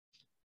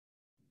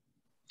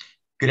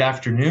Good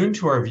afternoon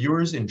to our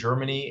viewers in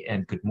Germany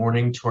and good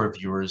morning to our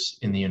viewers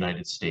in the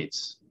United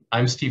States.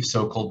 I'm Steve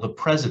Sokol, the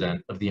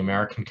president of the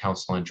American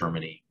Council on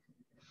Germany.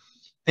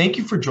 Thank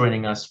you for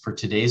joining us for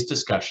today's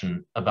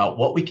discussion about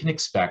what we can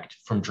expect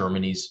from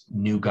Germany's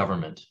new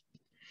government.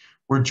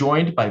 We're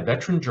joined by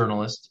veteran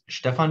journalist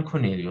Stefan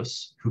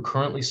Kornelius, who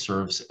currently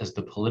serves as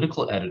the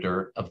political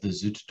editor of the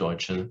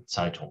Süddeutsche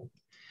Zeitung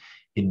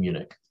in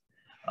Munich.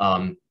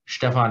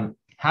 Stefan,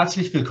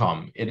 herzlich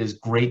willkommen. It is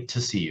great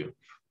to see you.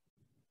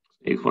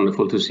 It's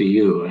wonderful to see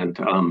you, and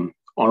I'm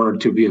honored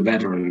to be a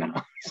veteran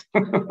now.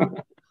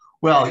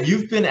 Well,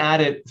 you've been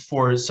at it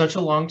for such a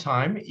long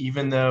time,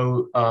 even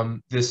though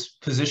this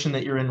position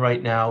that you're in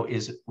right now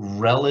is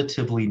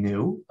relatively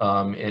new.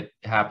 It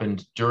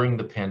happened during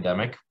the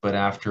pandemic, but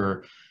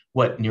after,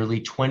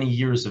 nearly 20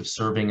 years of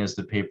serving as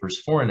the paper's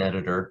foreign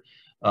editor.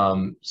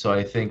 So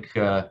I think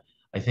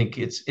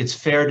it's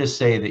fair to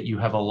say that you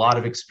have a lot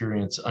of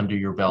experience under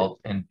your belt,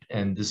 and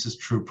this is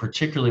true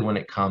particularly when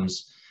it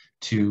comes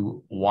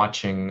to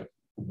watching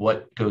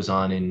what goes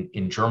on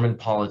in German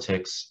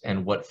politics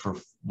and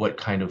what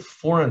kind of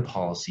foreign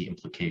policy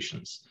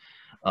implications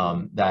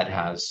that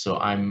has. So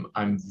I'm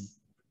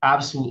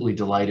absolutely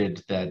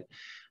delighted that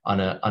on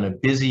a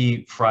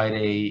busy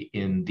Friday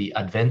in the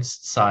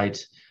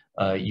Adventszeit,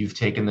 you've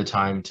taken the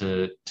time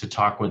to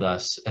talk with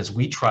us as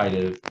we try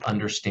to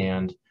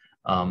understand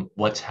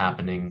what's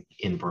happening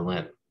in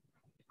Berlin.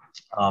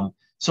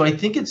 So I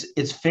think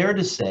it's fair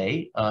to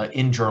say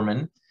in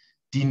German,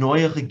 Die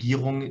neue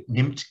Regierung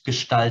nimmt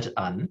Gestalt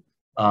an.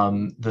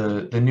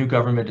 The new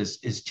government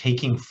is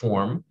taking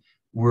form.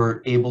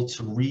 We're able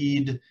to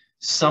read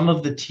some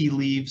of the tea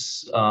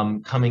leaves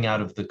coming out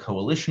of the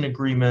coalition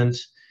agreement,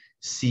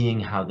 seeing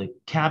how the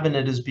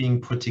cabinet is being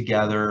put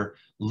together,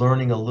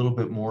 learning a little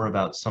bit more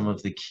about some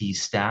of the key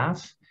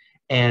staff.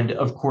 And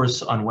of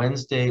course, on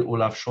Wednesday,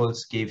 Olaf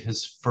Scholz gave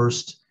his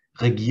first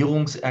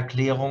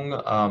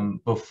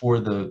Regierungserklärung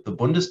before the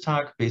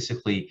Bundestag,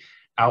 basically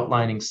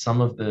outlining some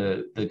of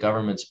the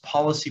government's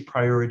policy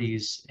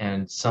priorities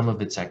and some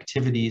of its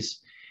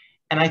activities.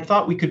 And I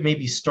thought we could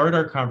maybe start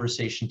our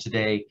conversation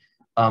today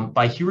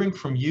by hearing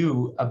from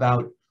you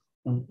about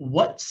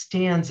what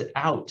stands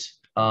out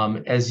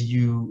as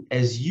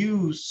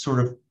you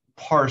sort of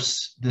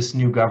parse this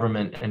new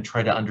government and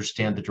try to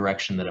understand the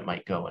direction that it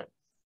might go in.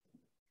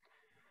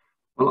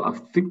 Well, I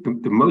think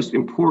the most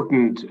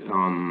important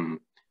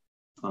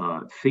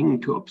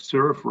thing to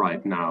observe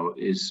right now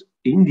is,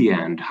 in the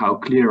end, how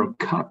clear a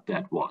cut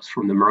that was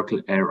from the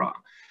Merkel era.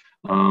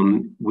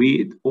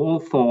 We all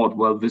thought,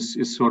 well, this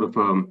is sort of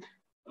a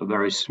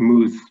very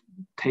smooth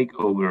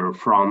takeover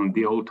from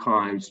the old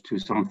times to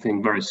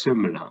something very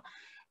similar.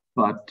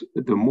 But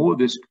the more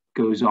this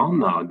goes on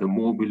now, the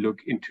more we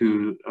look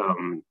into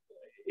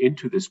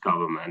this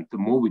government, the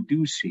more we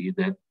do see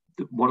that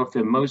one of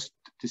the most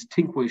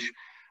distinguished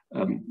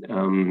or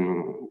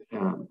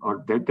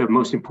the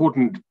most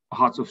important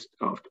parts of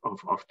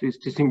this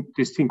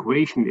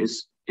distinction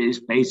is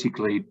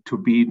basically to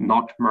be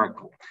not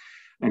Merkel.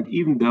 And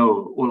even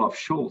though Olaf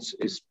Scholz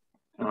is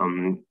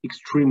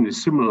extremely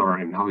similar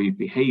in how he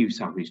behaves,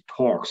 how he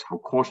talks, how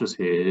cautious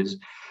he is,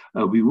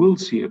 we will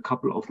see a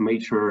couple of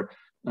major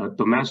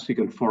domestic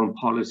and foreign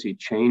policy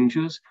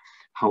changes.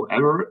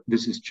 However,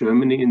 this is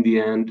Germany in the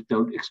end.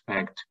 Don't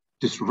expect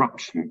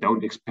disruption.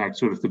 Don't expect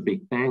sort of the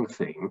Big Bang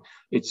thing.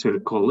 It's a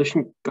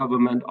coalition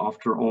government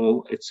after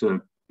all.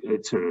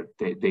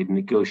 They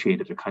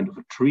negotiated a kind of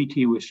a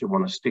treaty which they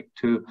want to stick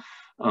to.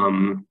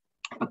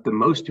 But the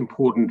most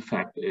important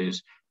fact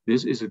is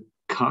this is a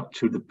cut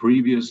to the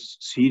previous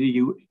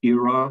CDU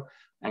era,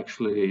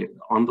 actually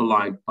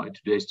underlined by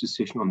today's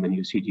decision on the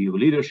new CDU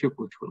leadership,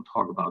 which we'll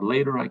talk about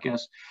later, I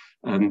guess.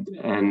 And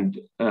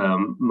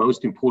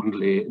most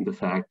importantly, in the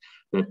fact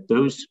that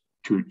those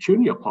two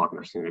junior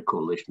partners in the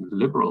coalition, the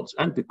Liberals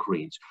and the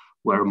Greens,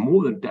 were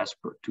more than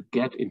desperate to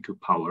get into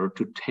power,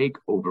 to take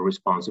over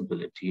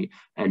responsibility,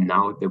 and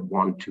now they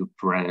want to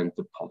brand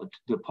the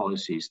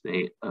policies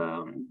they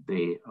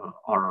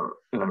are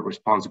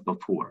responsible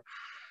for.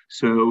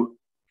 So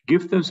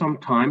give them some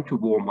time to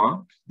warm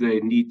up. They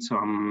need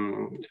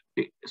some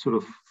sort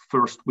of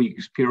first week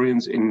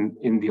experience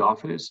in the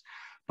office.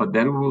 But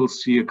then we'll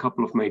see a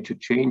couple of major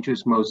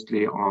changes,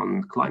 mostly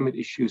on climate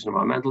issues,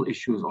 environmental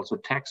issues, also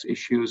tax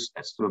issues,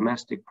 that's the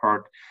domestic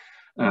part,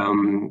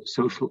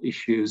 social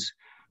issues,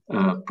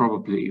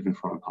 probably even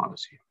foreign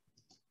policy.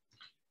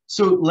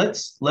 So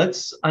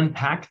let's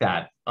unpack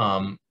that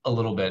a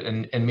little bit,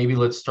 and maybe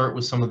let's start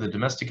with some of the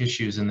domestic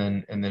issues and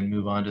then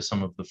move on to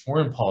some of the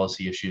foreign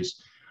policy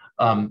issues.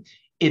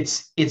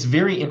 It's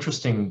very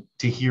interesting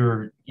to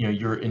hear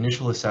your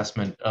initial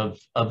assessment of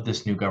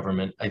this new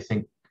government. I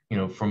think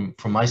from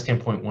my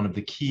standpoint, one of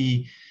the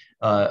key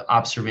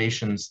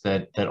observations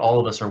that all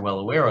of us are well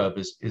aware of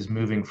is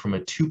moving from a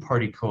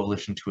two-party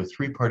coalition to a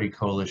three-party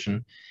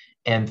coalition,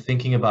 and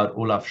thinking about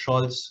Olaf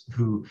Scholz,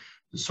 who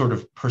sort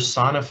of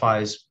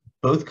personifies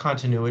both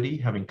continuity,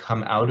 having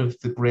come out of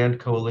the grand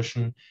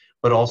coalition,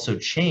 but also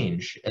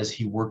change as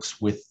he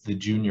works with the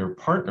junior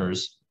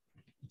partners,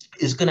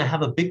 is going to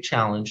have a big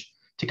challenge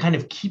to kind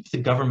of keep the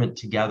government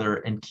together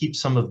and keep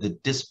some of the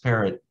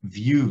disparate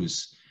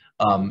views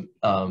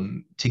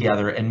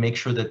together, and make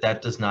sure that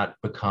that does not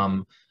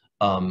become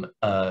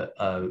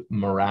a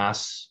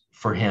morass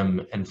for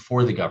him and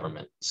for the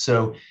government.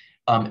 So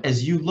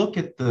as you look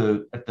at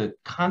the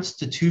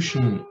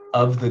constitution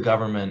of the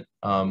government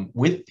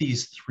with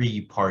these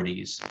three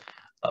parties,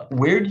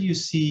 where do you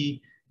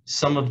see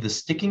some of the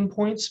sticking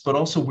points, but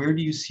also where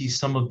do you see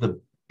some of the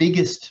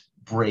biggest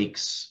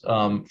breaks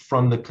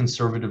from the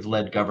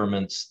conservative-led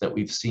governments that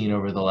we've seen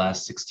over the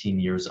last 16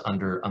 years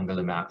under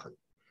Angela Merkel?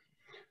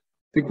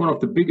 I think one of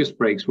the biggest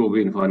breaks will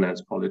be in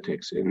finance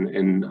politics,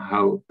 in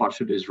how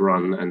budget is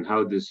run and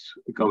how this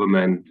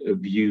government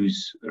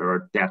views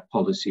debt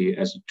policy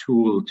as a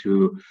tool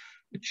to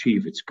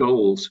achieve its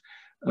goals.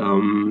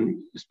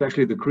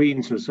 Especially the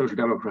Greens and the Social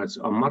Democrats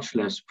are much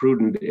less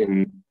prudent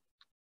in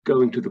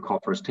going to the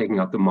coffers, taking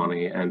out the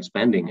money and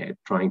spending it,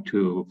 trying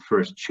to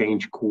first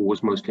change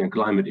course, mostly on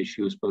climate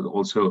issues, but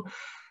also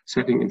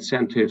setting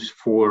incentives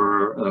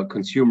for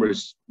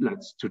consumers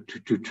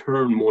to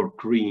turn more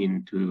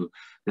green, to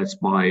let's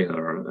buy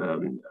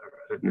an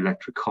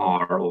electric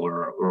car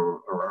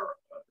or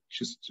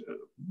just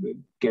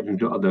get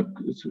into other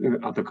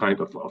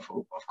kind of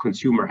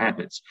consumer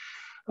habits.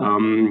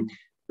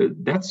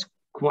 That's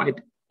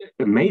quite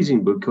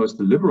amazing, because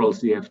the Liberals,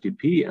 the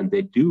FDP, and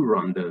they do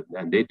run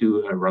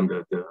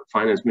the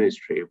finance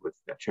ministry with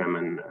their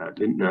chairman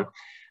Lindner.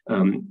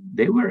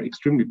 They were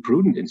extremely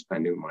prudent in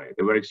spending money.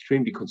 They were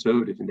extremely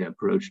conservative in their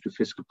approach to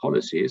fiscal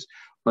policies,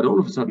 but all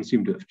of a sudden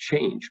seem to have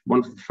changed. One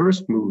of the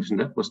first moves, and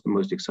that was the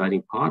most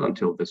exciting part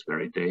until this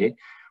very day,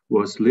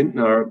 was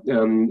Lindner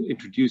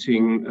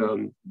introducing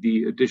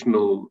the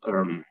additional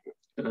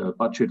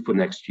budget for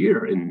next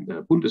year in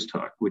the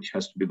Bundestag, which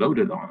has to be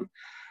voted on.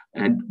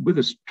 And with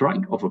a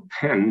strike of a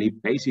pen, he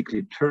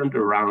basically turned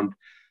around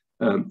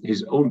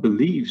his own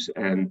beliefs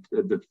and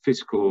the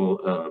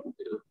fiscal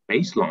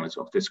baselines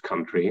of this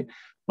country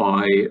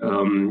by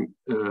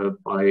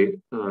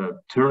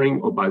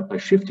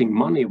shifting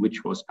money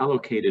which was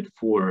allocated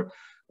for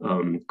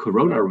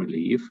corona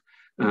relief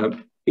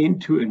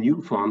into a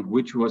new fund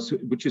which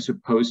is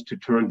supposed to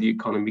turn the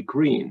economy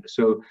green.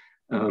 So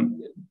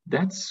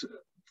that's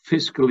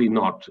fiscally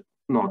not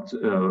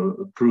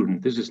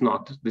prudent. This is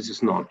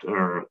not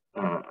a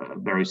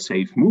very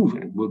safe move,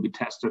 and it will be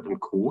tested in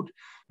court.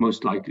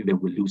 Most likely they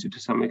will lose it to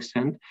some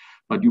extent,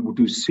 but you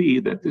do see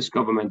that this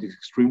government is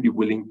extremely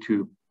willing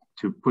to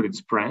put its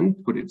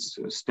brand, put its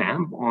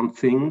stamp on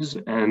things,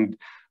 and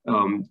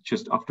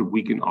just after a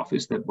week in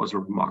office, that was a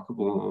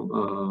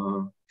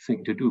remarkable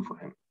thing to do for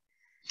him.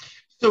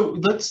 So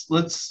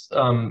let's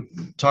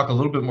talk a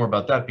little bit more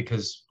about that,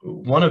 because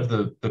one of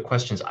the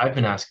questions I've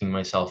been asking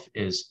myself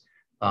is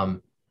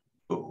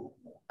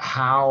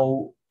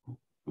how,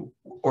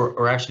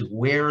 or actually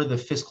where the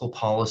fiscal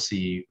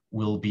policy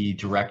will be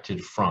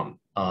directed from,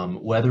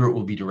 whether it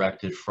will be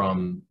directed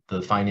from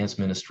the finance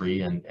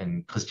ministry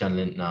and Christian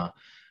Lindner,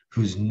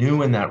 who's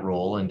new in that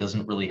role and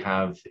doesn't really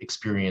have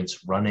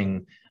experience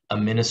running a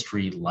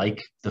ministry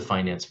like the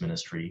finance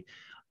ministry,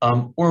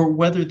 or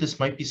whether this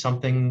might be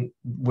something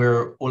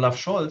where Olaf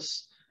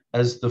Scholz,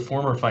 as the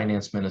former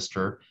finance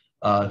minister,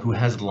 who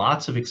has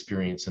lots of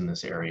experience in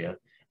this area,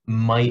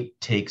 might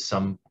take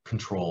some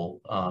control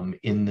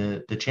in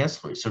the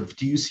chancellery. So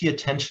do you see a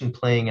tension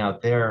playing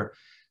out there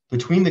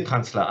between the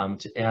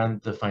Kanzleramt and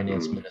the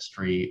finance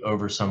ministry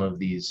over some of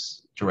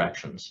these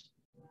directions?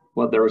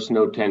 Well, there is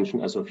no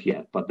tension as of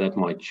yet, but that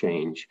might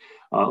change.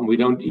 We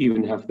don't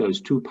even have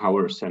those two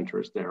power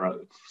centers. There are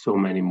so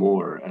many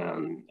more.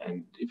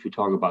 And if you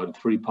talk about a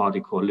three-party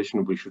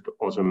coalition, we should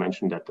also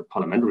mention that the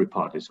parliamentary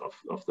parties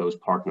of those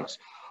partners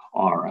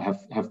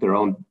have their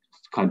own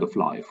kind of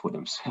life for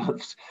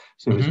themselves.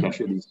 So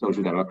especially the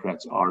Social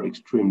Democrats are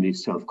extremely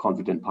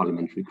self-confident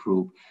parliamentary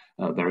group,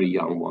 a very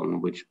young one,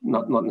 which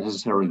not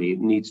necessarily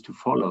needs to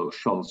follow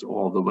Scholz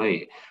all the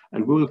way.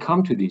 And we will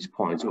come to these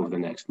points over the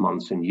next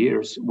months and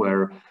years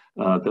where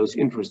those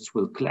interests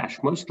will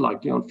clash, most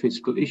likely on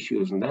fiscal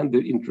issues. And then the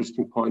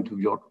interesting point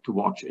to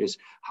watch is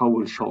how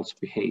will Scholz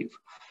behave?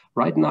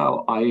 Right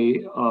now,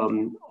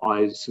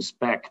 I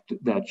suspect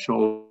that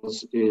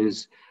Scholz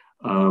is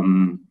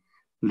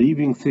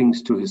leaving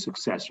things to his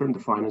successor in the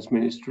finance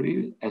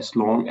ministry, as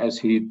long as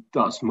he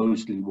does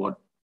mostly what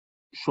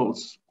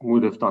Scholz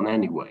would have done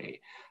anyway.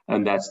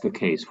 And that's the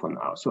case for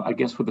now. So I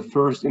guess for the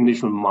first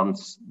initial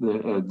months,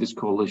 this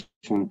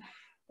coalition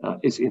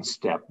is in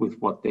step with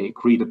what they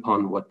agreed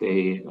upon, what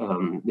they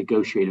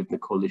negotiated in the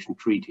coalition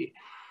treaty.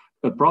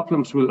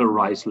 Problems will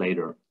arise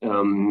later,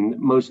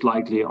 most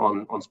likely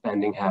on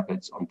spending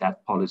habits, on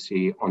debt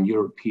policy, on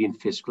European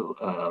fiscal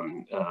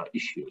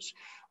issues.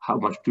 how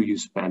much do you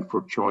spend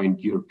for joint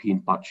European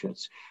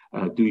budgets?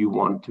 Do you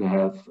want to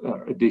have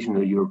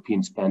additional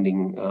European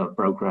spending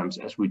programs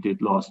as we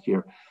did last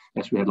year,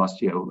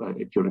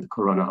 during the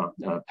Corona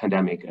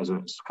pandemic as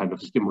a kind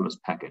of stimulus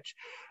package?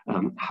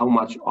 How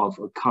much of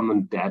a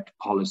common debt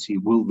policy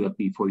will there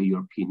be for the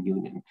European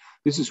Union?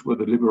 This is where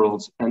the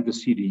Liberals and the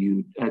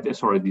the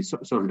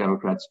Social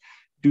Democrats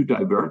do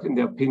divert in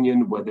their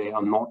opinion, where they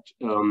are not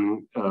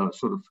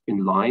sort of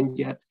in line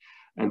yet,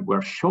 and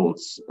where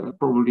Scholz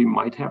probably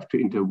might have to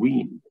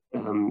intervene,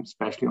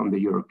 especially on the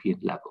European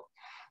level.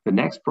 The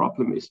next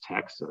problem is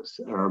taxes.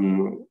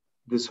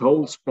 This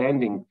whole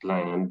spending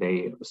plan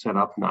they set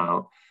up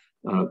now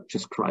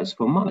just cries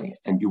for money,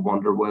 and you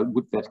wonder where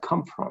would that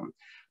come from?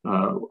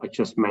 I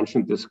just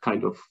mentioned this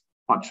kind of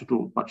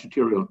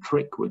budgetarial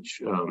trick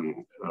which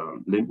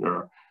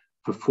Lindner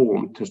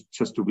performed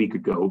just a week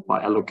ago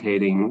by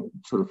allocating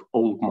sort of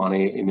old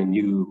money in a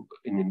new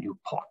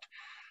pot.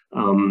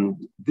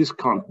 This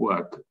can't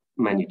work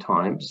many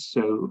times.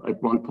 So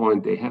at one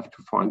point they have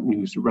to find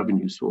new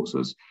revenue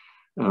sources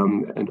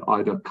and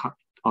either cut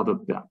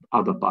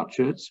other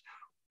budgets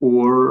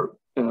or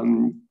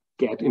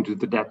get into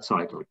the debt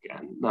cycle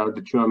again. Now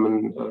the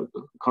German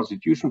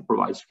constitution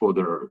provides for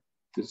the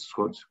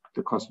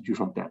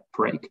constitutional debt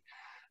break,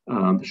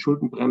 the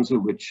Schuldenbremse,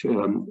 which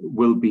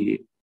will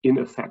be in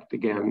effect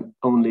again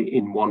only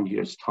in 1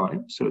 year's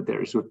time. So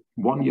there is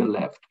 1 year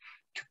left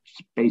to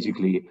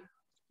basically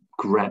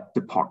grab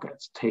the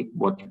pockets, take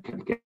what you can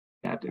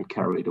get and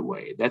carry it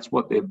away. That's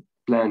what they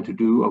plan to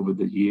do over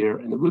the year,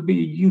 and there will be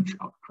a huge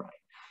outcry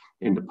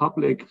in the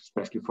public,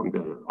 especially from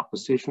the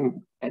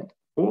opposition, and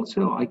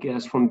also, I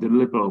guess, from the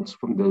Liberals,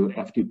 from the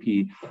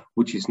FDP,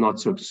 which is not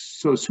so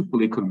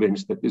superly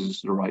convinced that this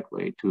is the right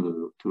way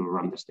to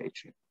run the state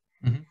here.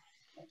 Mm-hmm.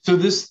 So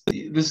this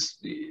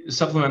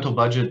supplemental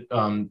budget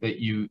that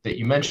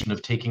you mentioned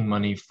of taking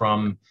money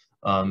from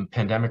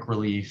pandemic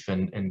relief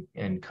and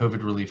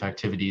COVID relief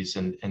activities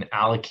and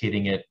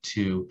allocating it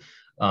to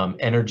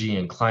energy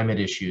and climate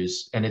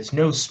issues, and it's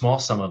no small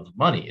sum of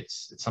money.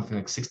 It's something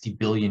like 60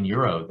 billion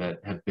euro that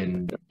have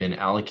been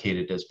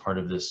allocated as part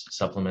of this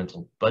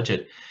supplemental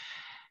budget.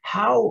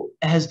 How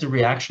has the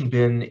reaction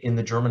been in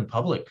the German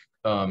public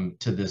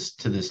to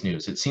this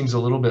news? It seems a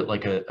little bit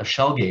like a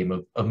shell game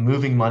of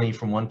moving money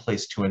from one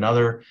place to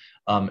another,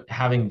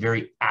 having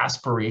very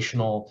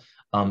aspirational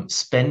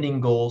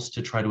spending goals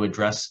to try to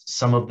address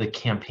some of the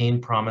campaign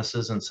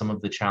promises and some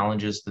of the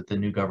challenges that the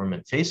new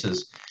government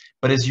faces.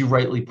 But as you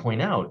rightly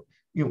point out,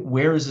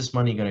 where is this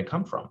money going to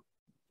come from?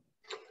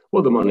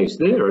 Well, the money is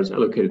there, it's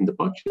allocated in the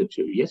budget.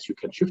 Yes, you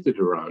can shift it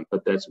around,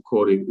 but that's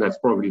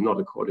probably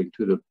not according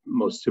to the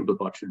most simple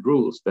budget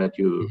rules, that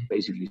you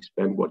basically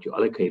spend what you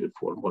allocated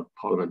for and what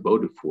Parliament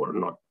voted for,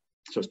 and not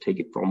just take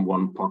it from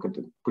one pocket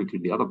and put it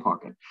in the other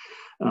pocket.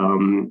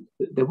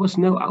 There was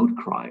no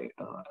outcry,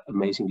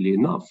 amazingly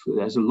enough.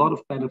 There's a lot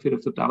of benefit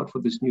of the doubt for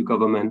this new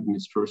government in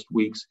its first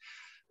weeks.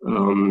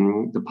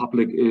 The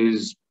public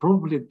is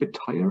probably a bit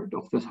tired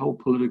of this whole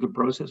political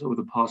process over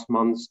the past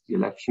months. The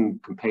election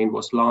campaign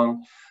was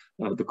long.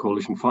 The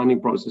coalition finding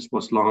process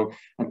was long,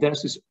 and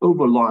there's this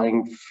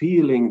overlying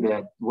feeling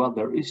that, well,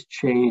 there is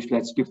change.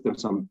 Let's give them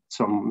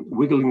some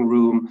wiggling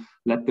room.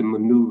 Let them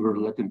maneuver.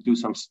 Let them do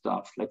some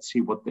stuff. Let's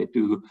see what they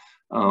do.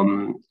 At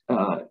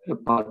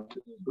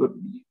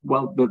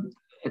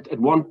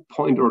one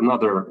point or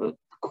another,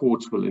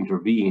 courts will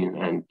intervene,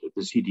 and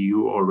the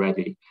CDU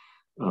already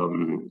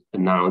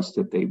announced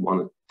that they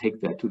want to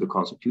take that to the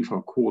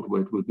Constitutional Court,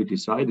 where it will be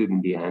decided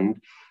in the end.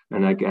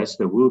 And I guess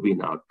there will be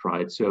an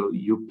outcry. So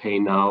you pay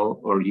now,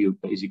 or you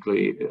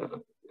basically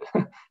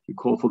you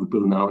call for the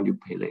bill now and you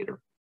pay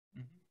later.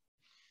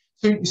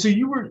 So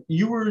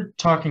you were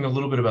talking a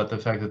little bit about the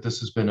fact that this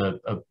has been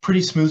a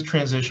pretty smooth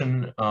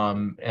transition,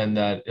 and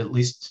that at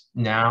least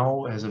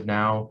now, as of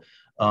now,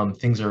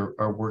 things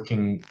are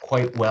working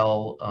quite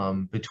well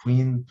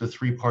between the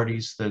three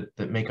parties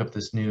that make up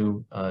this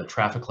new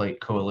traffic light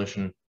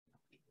coalition.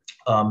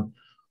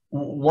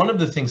 One of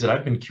the things that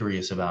I've been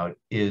curious about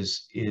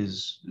is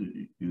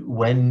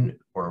when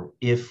or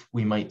if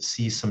we might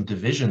see some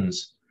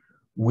divisions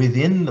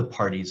within the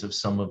parties of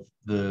some of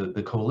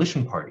the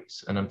coalition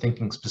parties. And I'm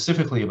thinking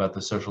specifically about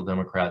the Social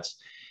Democrats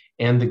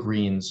and the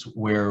Greens,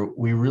 where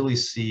we really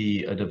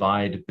see a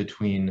divide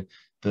between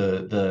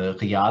the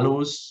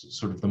Realos,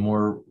 sort of the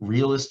more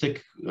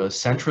realistic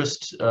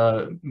centrist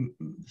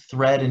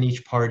thread in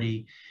each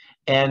party,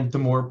 and the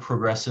more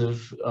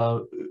progressive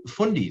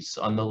fundis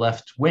on the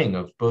left wing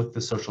of both the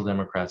Social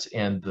Democrats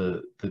and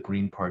the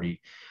Green Party.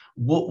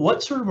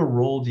 What sort of a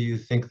role do you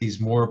think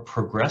these more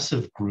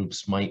progressive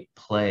groups might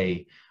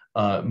play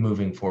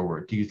moving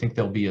forward? Do you think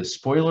they'll be a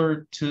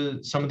spoiler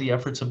to some of the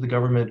efforts of the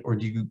government, or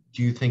do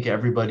you think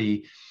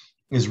everybody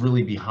is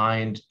really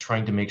behind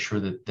trying to make sure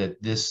that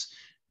this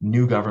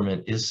new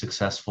government is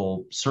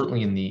successful,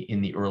 certainly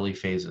in the early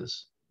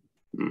phases?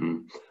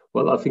 Mm-hmm.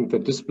 Well, I think the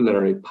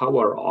disciplinary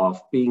power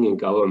of being in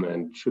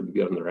government shouldn't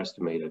be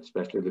underestimated,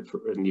 especially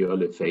in the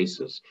early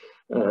phases.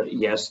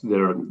 Yes,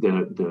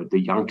 the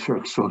young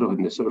Turks, sort of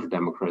in the Social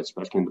Democrats,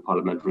 especially in the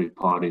parliamentary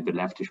party, the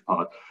leftish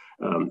part,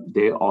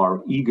 they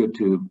are eager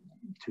to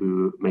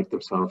make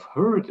themselves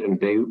heard, and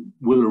they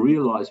will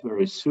realize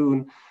very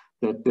soon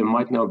that there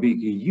might now be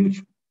a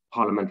huge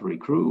parliamentary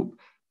group,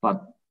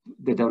 but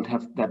they don't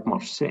have that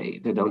much say.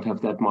 They don't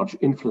have that much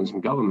influence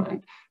in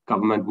government.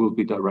 Government will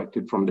be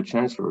directed from the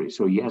chancellery.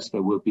 So yes,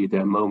 there will be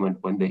their moment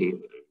when they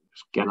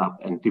get up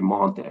and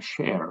demand their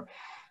share.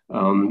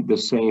 The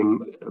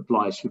same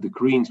applies to the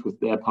Greens with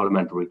their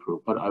parliamentary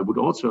group. But I would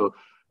also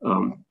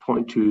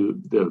point to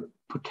the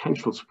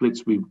potential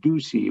splits we do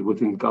see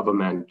within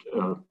government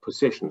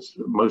positions,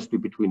 mostly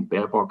between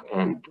Baerbock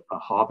and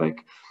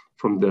Habeck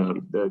from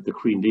the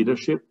Green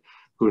leadership,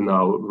 who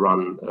now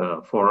run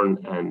foreign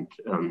and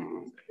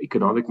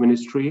economic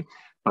ministry.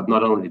 But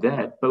not only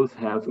that, both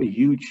have a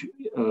huge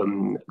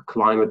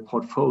climate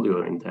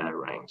portfolio in their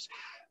ranks.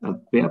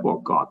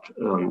 Baerbock got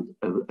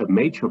a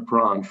major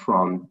branch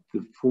from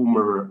the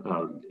former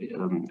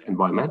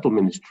environmental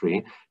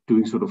ministry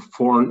doing sort of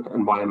foreign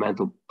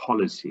environmental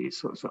policy.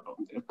 So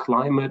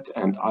climate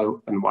and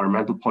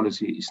environmental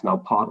policy is now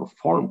part of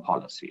foreign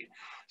policy.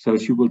 So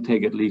she will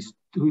take at least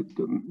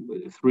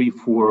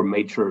 3-4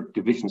 major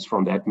divisions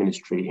from that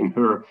ministry in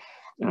her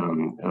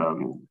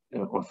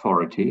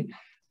authority.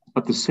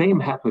 But the same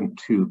happened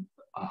to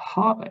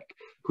Habeck,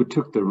 who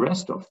took the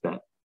rest of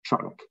that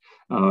chunk.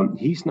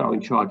 He's now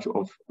in charge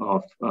of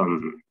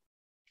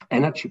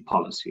energy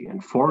policy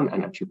and foreign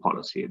energy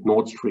policy,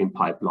 Nord Stream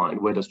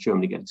pipeline. Where does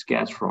Germany get its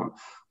gas from?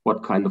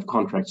 What kind of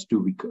contracts do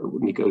we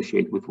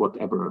negotiate with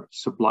whatever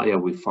supplier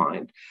we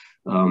find?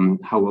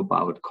 How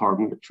about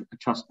carbon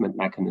adjustment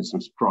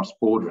mechanisms, cross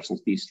borders, and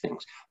these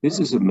things? This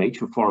is a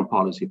major foreign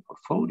policy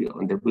portfolio,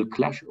 and they will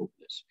clash over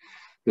this.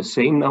 The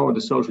same now on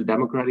the social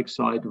democratic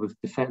side with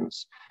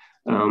defense.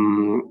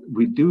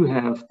 We do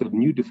have the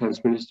new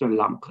defense minister,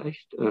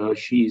 Lambrecht.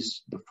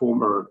 She's the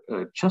former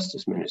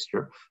justice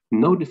minister,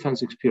 no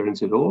defense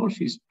experience at all.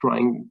 She's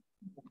trying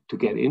to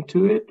get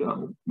into it,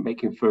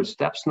 making first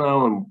steps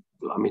now. And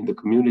I mean, the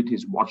community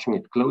is watching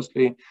it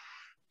closely.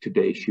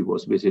 Today she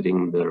was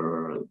visiting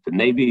the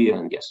Navy,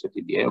 and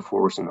yesterday the Air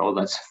Force, and all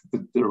that's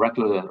the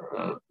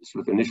regular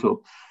sort of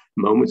initial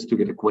moments to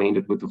get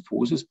acquainted with the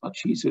forces. But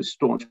she's a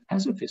staunch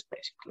pacifist,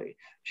 basically.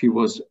 She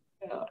was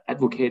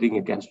advocating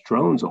against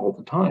drones all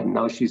the time.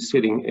 Now she's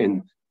sitting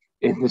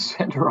in the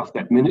center of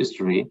that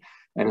ministry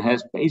and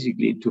has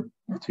basically to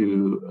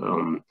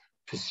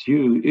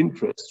pursue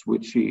interests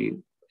which she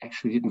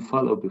actually didn't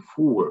follow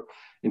before.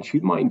 And she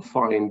might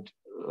find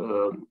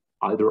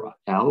either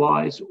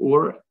allies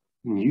or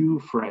new,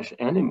 fresh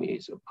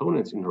enemies,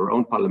 opponents in her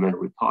own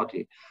parliamentary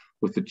party,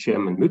 with the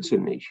chairman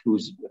Mützenich,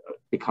 who's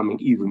becoming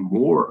even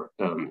more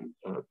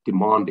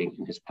demanding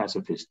in his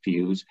pacifist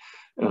views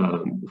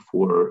in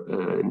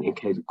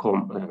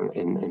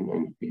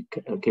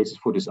cases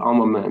for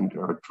disarmament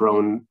or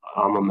drone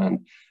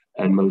armament,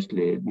 and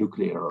mostly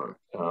nuclear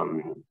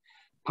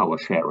power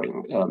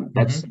sharing.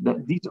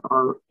 These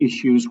are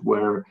issues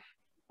where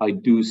I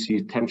do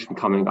see tension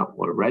coming up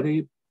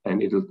already,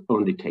 and it'll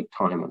only take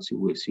time until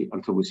we see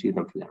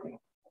them flaring.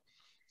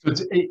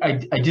 So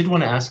I did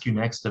want to ask you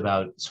next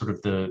about sort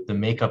of the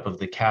makeup of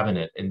the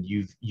cabinet, and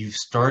you've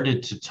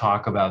started to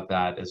talk about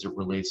that as it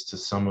relates to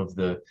some of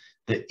the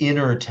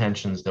inner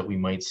tensions that we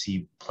might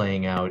see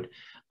playing out.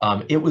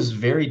 It was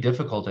very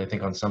difficult, I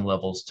think, on some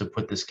levels to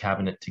put this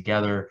cabinet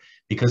together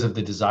because of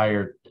the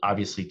desire,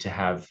 obviously, to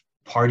have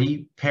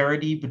party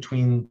parity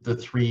between the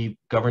three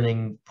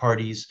governing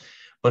parties,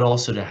 but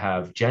also to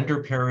have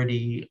gender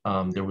parity.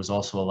 There was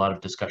also a lot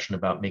of discussion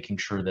about making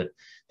sure that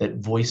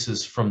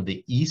voices from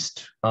the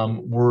East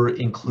were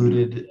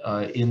included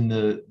in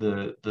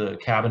the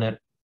cabinet.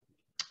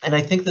 And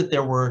I think that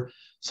there were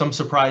some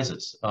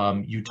surprises.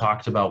 You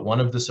talked about one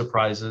of the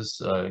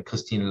surprises,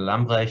 Christine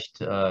Lambrecht,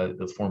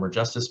 the former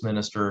justice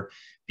minister,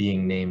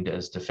 being named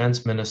as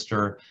defense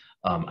minister.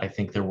 I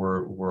think there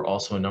were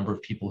also a number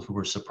of people who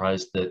were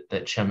surprised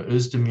that Cem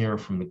Özdemir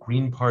from the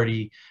Green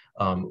Party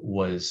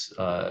was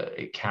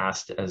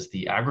cast as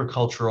the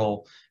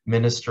agricultural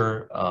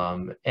minister,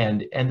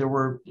 and there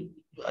were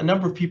a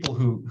number of people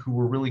who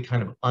were really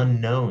kind of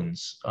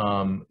unknowns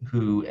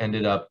who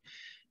ended up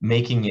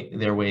making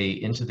their way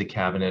into the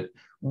cabinet.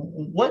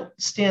 What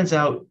stands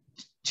out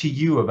to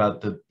you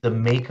about the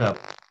makeup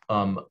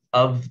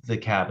of the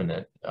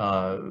cabinet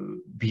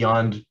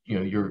beyond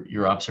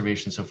your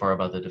observation so far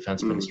about the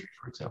defense ministry,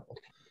 for example?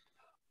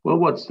 Well,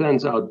 what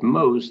stands out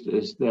most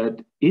is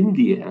that in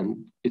the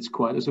end, it's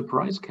quite a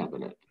surprise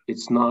cabinet.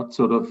 It's not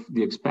sort of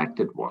the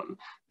expected one.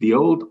 The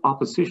old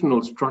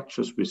oppositional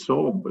structures we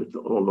saw with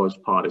all those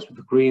parties, with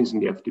the Greens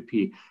and the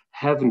FDP,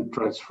 haven't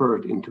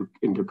transferred into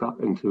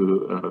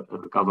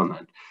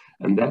government.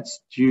 And that's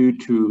due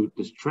to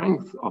the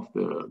strength of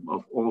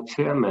all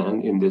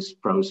chairmen in this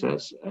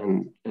process,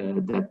 and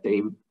that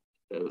they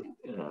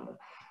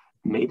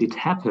made it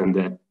happen,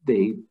 that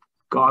they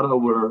got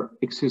over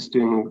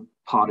existing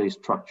party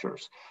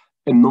structures,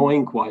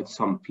 annoying quite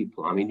some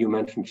people. I mean, you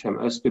mentioned Cem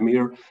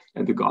Özdemir,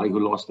 and the guy who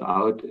lost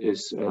out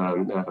is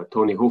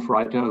Toni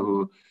Hofreiter,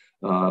 who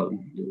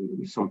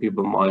Some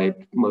people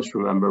might most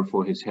remember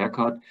for his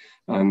haircut,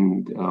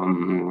 and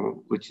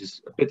which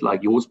is a bit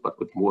like yours, but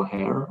with more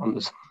hair on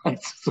the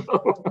sides. So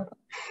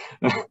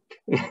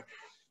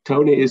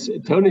Tony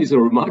is a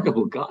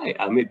remarkable guy.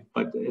 I mean,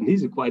 and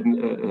he's quite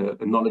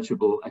a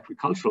knowledgeable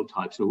agricultural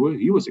type. So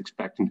he was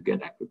expecting to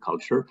get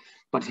agriculture,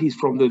 but he's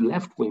from the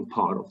left-wing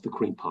part of the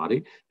Green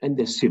Party, and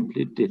they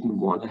simply didn't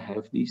want to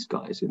have these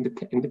guys in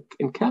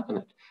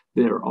cabinet.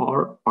 They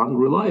are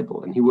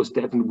unreliable, and he would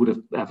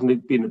have definitely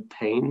been a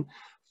pain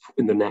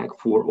in the neck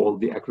for all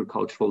the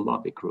agricultural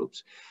lobby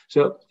groups.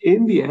 So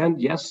in the end,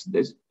 yes,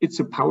 it's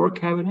a power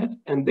cabinet,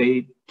 and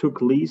they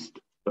took least.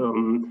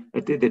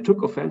 They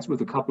took offense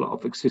with a couple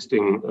of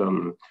existing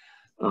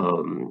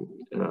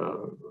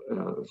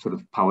sort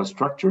of power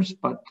structures,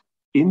 but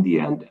in the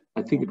end,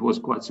 I think it was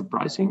quite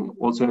surprising.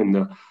 Also in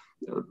the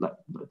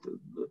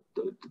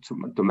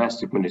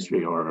domestic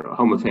ministry or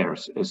home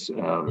affairs is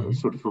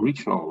sort of a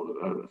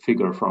regional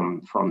figure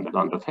from the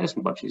land of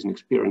Hessen, but she's an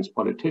experienced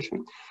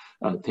politician.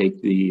 Take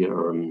the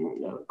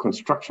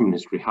construction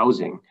ministry,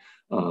 housing,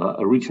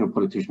 a regional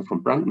politician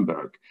from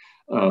Brandenburg.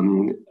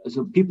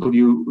 So people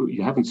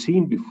you haven't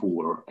seen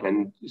before,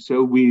 and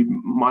so we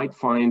might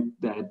find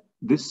that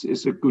this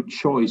is a good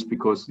choice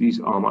because these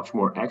are much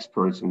more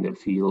experts in their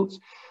fields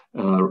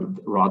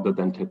rather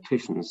than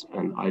tacticians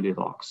and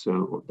ideologues.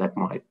 So that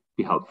might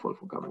be helpful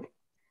for governing.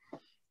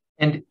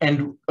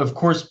 And of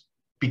course,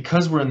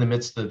 because we're in the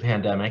midst of the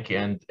pandemic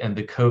and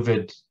the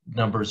COVID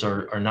numbers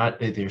are not,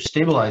 they're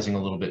stabilizing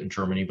a little bit in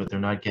Germany, but they're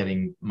not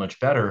getting much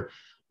better.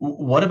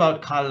 What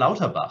about Karl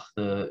Lauterbach,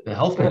 the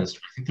health minister?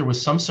 I think there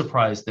was some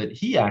surprise that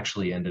he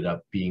actually ended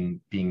up being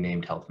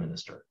named health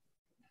minister.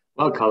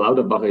 Well, Karl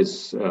Lauterbach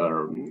is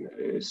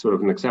sort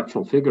of an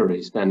exceptional figure.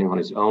 He's standing on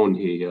his own.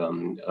 He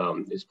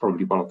is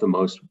probably one of the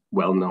most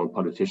well-known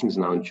politicians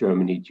now in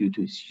Germany due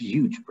to his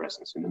huge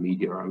presence in the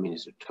media. I mean,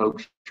 he's a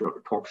talk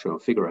show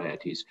figurehead.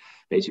 He's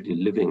basically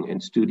living in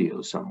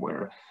studio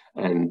somewhere,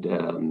 and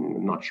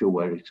not sure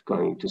where he's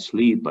going to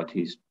sleep, but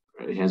he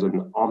has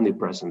an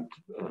omnipresent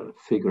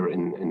figure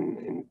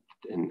in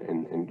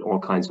all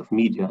kinds of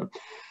media.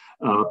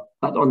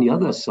 But on the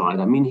other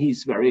side, I mean,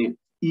 he's very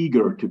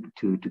eager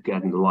to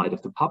get in the light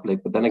of the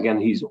public, but then again,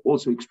 he's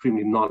also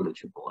extremely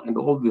knowledgeable. And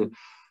all the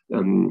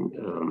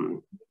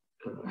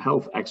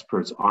health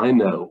experts I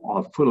know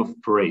are full of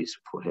praise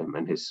for him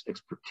and his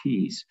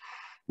expertise.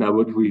 Now,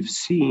 what we've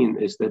seen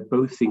is that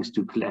both things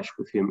do clash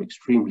with him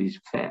extremely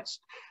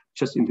fast.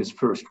 Just in this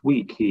first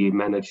week, he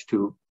managed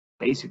to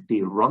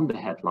basically run the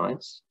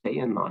headlines day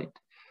and night,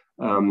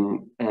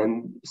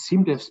 and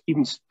seemed to have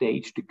even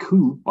staged a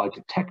coup by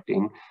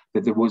detecting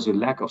that there was a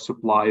lack of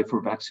supply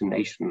for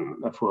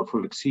vaccination, for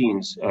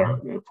vaccines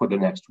for the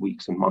next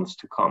weeks and months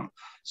to come.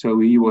 So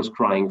he was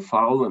crying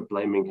foul and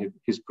blaming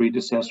his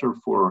predecessor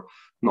for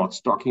not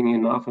stocking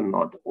enough and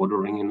not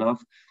ordering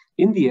enough.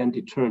 In the end,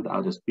 it turned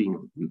out as being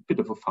a bit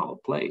of a foul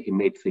play. He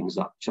made things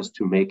up just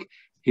to make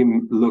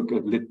him look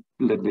a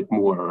little bit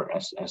more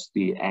as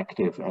the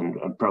active and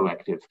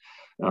proactive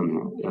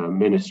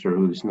minister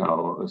who's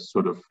now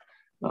sort of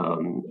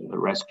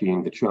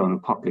rescuing the German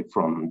public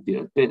from the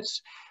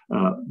abyss.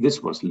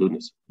 This was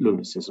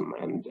lunacism,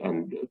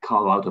 and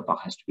Karl Lauterbach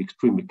has to be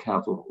extremely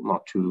careful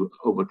not to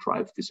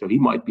overdrive this. So he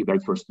might be the very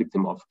first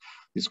victim of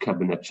this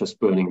cabinet just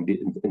burning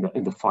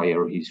in the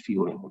fire he's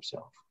fueling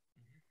himself.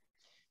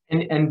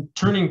 And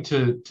turning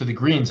to the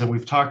Greens, and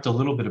we've talked a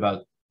little bit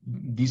about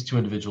these two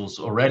individuals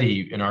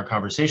already in our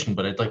conversation,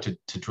 but I'd like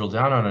to drill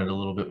down on it a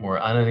little bit more.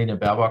 Annalena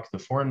Baerbock, the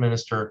foreign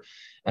minister,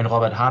 and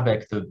Robert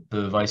Habeck,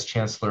 the vice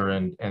chancellor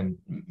and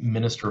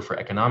minister for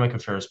economic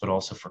affairs, but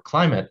also for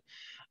climate.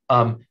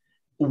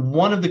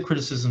 One of the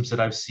criticisms that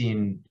I've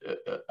seen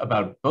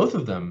about both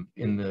of them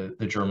in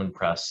the German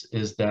press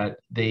is that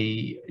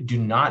they do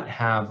not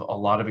have a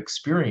lot of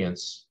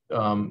experience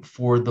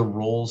for the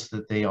roles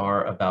that they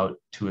are about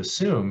to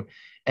assume.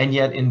 And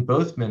yet in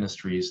both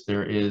ministries,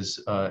 there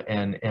is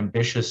an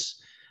ambitious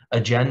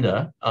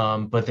agenda,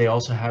 but they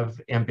also have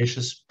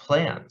ambitious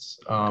plans.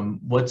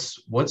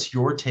 What's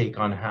your take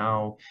on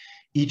how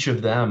each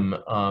of them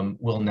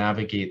will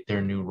navigate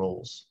their new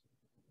roles?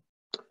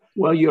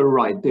 Well, you're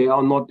right. They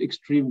are not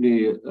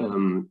extremely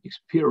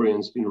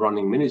experienced in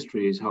running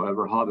ministries.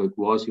 However, Habeck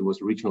he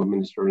was regional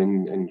minister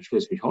in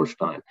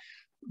Schleswig-Holstein.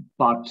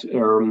 But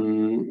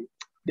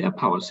they're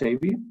power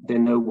savvy. They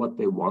know what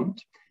they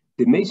want.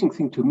 The amazing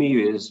thing to me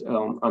is,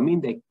 I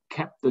mean, they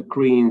kept the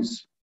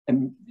Greens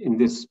in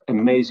this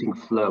amazing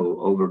flow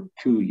over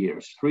 2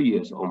 years, 3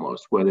 years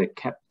almost, where they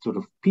kept sort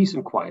of peace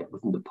and quiet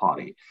within the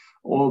party.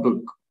 All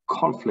the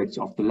conflicts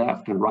of the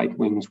left and right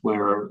wings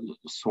were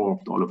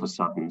solved all of a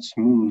sudden.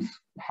 Smooth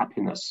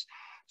happiness,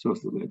 sort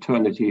of the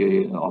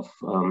eternity of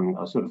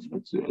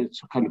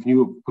it's a kind of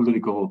new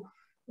political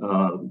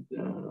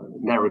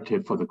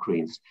narrative for the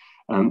Greens.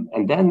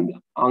 And then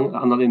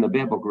Annalena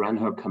Baerbock ran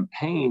her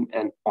campaign,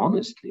 and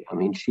honestly, I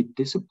mean, she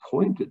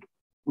disappointed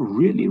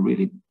really,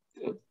 really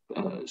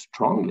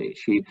strongly.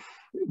 She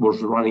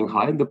was running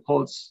high in the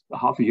polls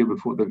half a year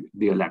before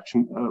the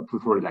election,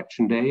 before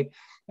election day,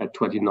 at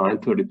 29,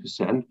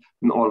 30%,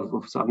 and all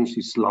of a sudden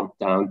she slumped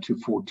down to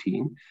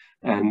 14.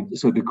 And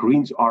so the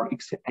Greens are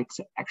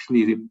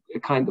actually a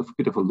kind of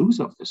bit of a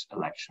loser of this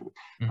election.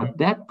 Mm-hmm. But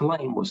that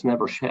blame was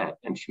never shared,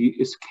 and she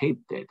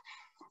escaped it.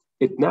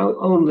 It now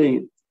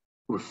only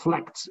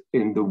reflects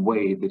in the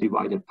way the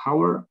divided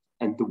power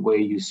and the way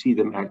you see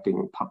them acting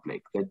in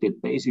public, that they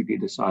basically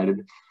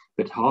decided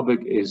that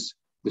Habeck is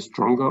the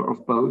stronger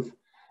of both.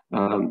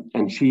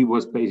 And she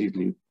was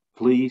basically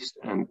pleased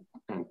and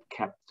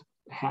kept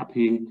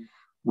happy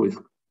with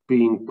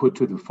being put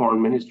to the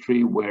foreign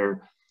ministry,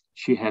 where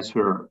she has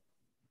her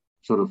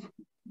sort of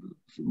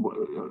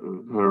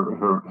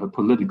her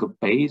political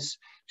base.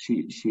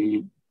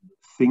 She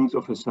thinks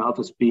of herself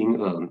as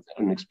being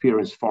an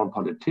experienced foreign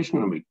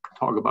politician, and we can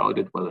talk about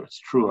it, whether it's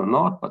true or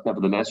not, but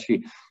nevertheless,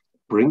 she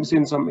brings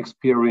in some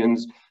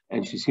experience,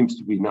 and she seems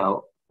to be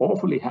now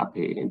awfully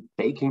happy in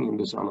baking in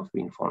the sun of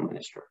being foreign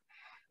minister.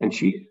 And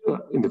she,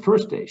 in the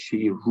first day,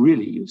 she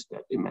really used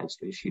that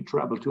immensely. She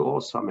traveled to all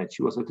summits.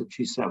 She was at the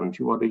G7.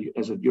 She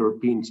was at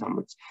European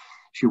summits.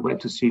 She went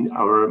to see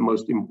our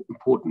most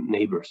important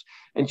neighbors.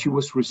 And she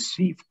was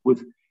received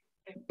with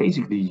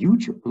basically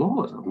huge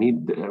applause. I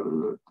mean,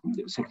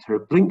 Secretary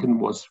Blinken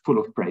was full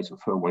of praise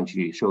of her when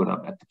she showed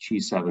up at the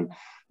G7.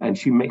 And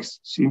she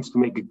seems to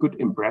make a good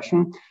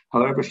impression.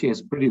 However, she has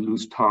a pretty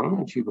loose tongue,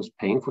 and she was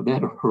paying for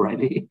that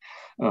already.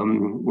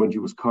 When she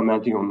was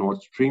commenting on Nord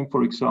Stream,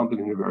 for example,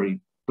 in a very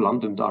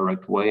blunt and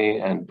direct way,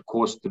 and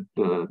caused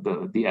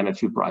the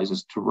energy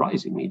prices to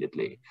rise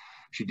immediately.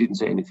 She didn't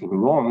say anything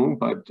wrong,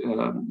 but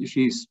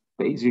she's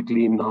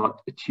basically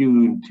not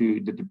attuned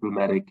to the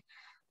diplomatic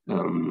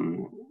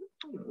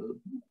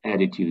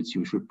attitudes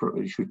you should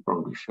probably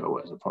show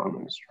as a foreign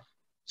minister.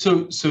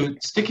 So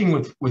sticking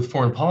with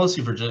foreign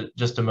policy for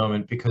just a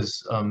moment,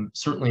 because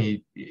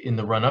certainly in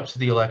the run up to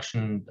the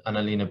election,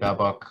 Annalena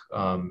Baerbock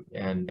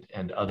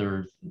and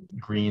other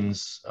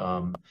Greens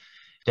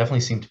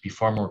definitely seem to be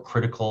far more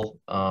critical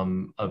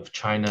of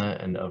China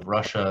and of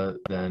Russia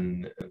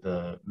than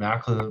the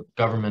Merkel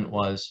government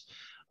was.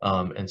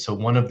 And so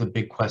one of the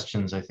big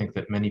questions I think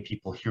that many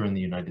people here in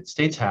the United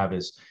States have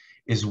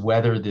is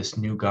whether this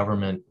new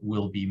government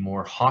will be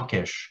more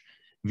hawkish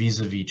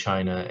vis-a-vis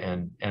China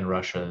and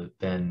Russia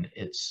than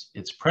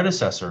its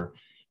predecessor.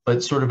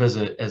 But sort of as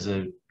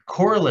a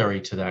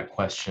corollary to that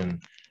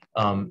question,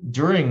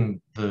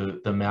 during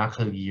the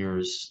Merkel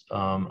years,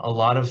 a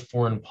lot of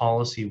foreign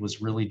policy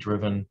was really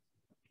driven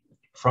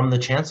from the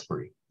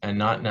Chancellery and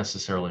not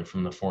necessarily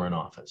from the Foreign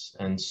Office.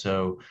 And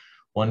so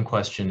one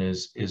question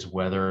is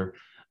whether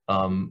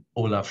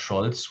Olaf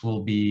Scholz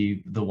will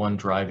be the one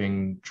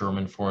driving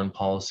German foreign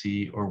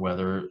policy, or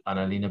whether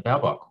Annalena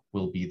Baerbock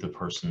will be the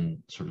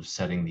person sort of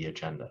setting the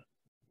agenda.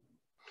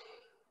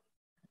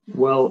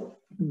 Well,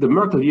 the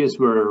Merkel years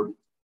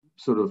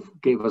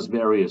gave us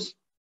various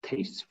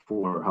tastes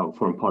for how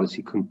foreign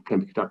policy can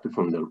be conducted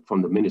from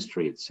the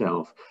ministry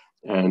itself.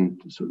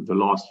 And so the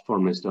last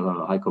foreign minister,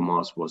 Heiko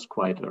Maas, was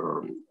quite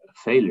a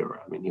failure.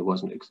 I mean, he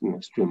wasn't an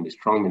extremely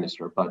strong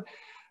minister, but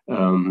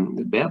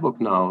Baerbock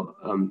now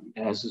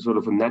has a sort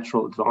of a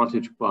natural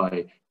advantage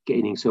by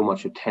gaining so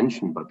much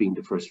attention, by being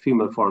the first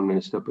female foreign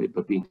minister, by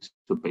being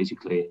so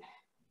basically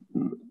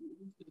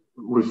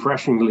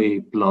refreshingly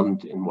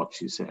blunt in what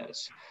she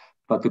says.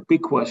 But the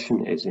big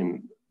question is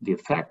in the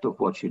effect of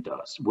what she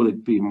does. Will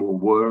it be more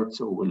words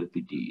or will it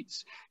be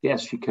deeds?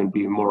 Yes, she can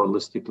be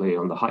moralistically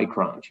on the high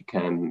ground. She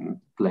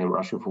can blame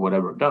Russia for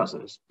whatever it does.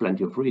 There's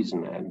plenty of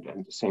reason, and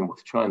the same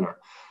with China.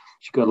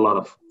 She got a lot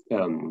of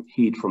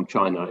heat from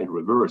China in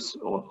reverse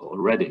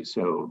already.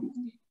 So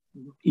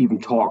even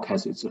talk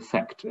has its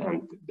effect,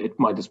 and it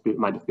might have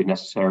been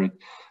necessary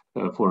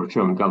for a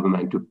German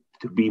government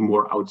to be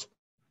more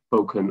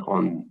outspoken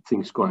on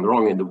things going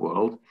wrong in the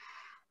world.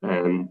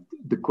 And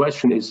the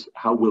question is,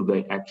 how will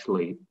they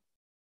actually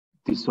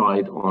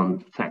decide on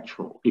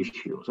factual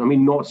issues? I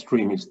mean, Nord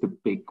Stream is the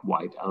big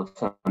white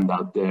elephant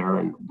out there,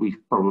 and we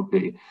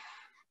probably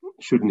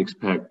shouldn't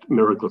expect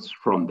miracles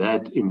from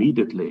that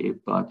immediately,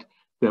 but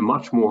there are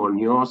much more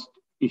nuanced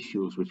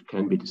issues which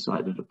can be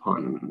decided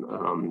upon.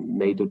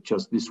 NATO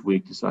just this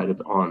week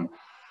decided on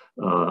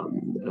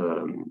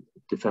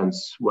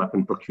defense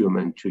weapon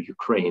procurement to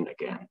Ukraine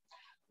again.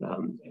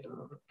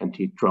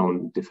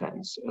 Anti-drone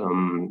defense.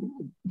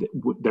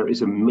 There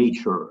is a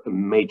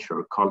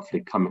major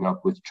conflict coming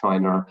up with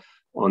China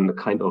on the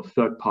kind of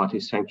third-party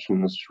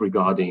sanctions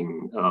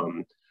regarding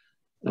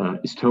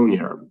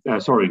Lithuania,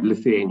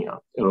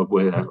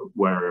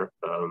 where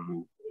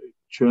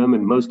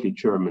mostly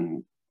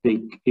German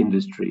big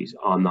industries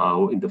are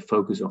now in the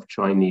focus of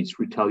Chinese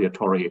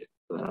retaliatory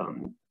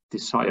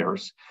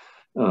desires,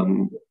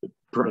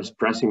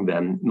 pressing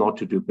them not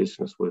to do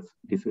business with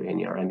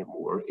Lithuania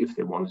anymore if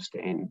they want to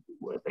stay in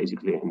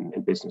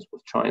business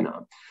with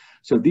China.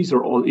 So these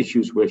are all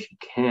issues where she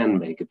can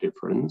make a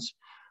difference.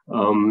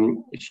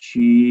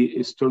 She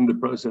is still in the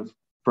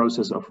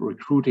process of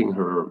recruiting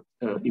her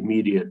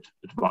immediate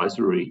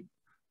advisory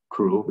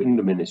crew in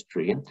the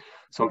ministry,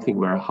 something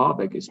where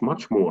Habeck is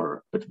much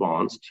more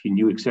advanced. He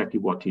knew exactly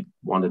what he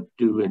wanted to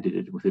do and did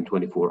it within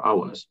 24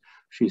 hours.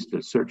 She's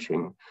still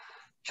searching.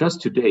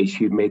 Just today,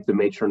 she made the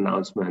major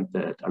announcement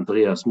that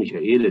Andreas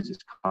Michaelis is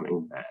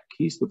coming back.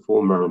 He's the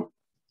former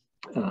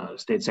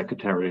state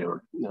secretary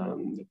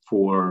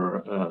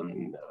for,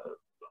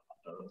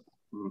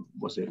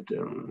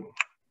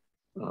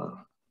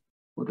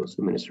 what was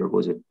the minister?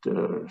 Was it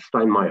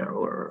Steinmeier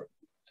or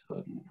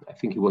I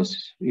think he was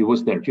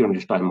there during the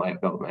Steinmeier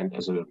government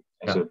as a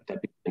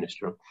deputy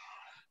minister.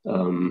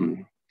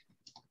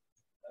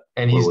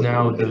 And he's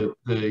now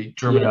the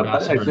German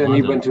ambassador. Then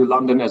he went to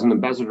London as an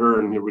ambassador,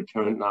 and he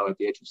returned now at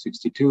the age of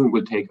 62 and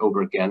will take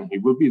over again. He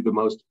will be the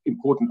most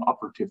important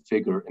operative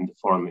figure in the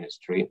foreign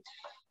ministry.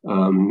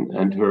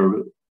 And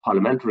her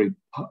parliamentary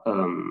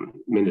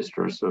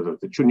ministers, so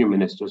the junior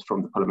ministers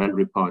from the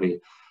parliamentary party,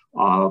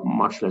 are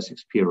much less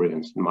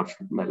experienced and much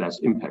less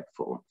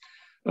impactful.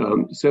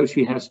 So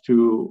she has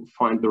to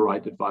find the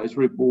right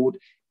advisory board.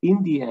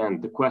 In the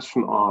end, the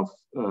question of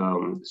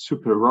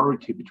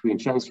superiority between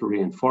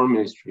Chancellery and Foreign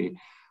Ministry,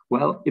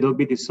 well, it'll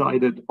be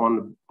decided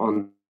on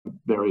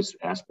various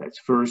aspects.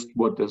 First,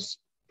 what does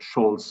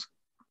Scholz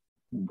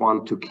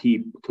want to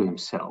keep to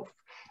himself?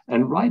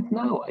 And right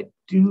now, I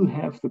do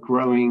have the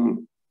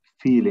growing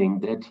feeling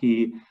that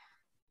he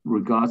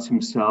regards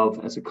himself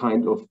as a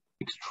kind of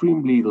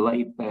extremely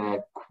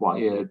laid-back,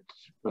 quiet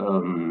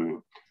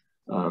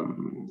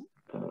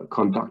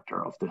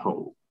conductor of the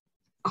whole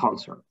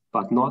concert,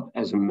 but not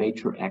as a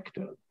major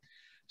actor.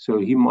 So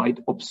he might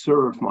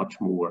observe much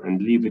more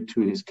and leave it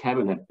to his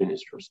cabinet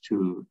ministers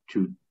to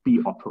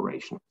be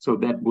operational. So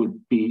that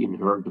would be in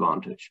her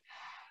advantage.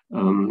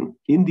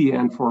 In the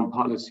end, foreign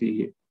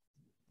policy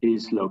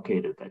is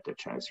located at the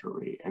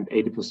Chancellery, and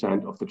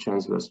 80% of the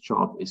Chancellor's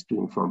job is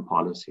doing foreign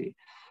policy.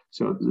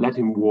 So let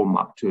him warm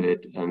up to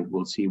it and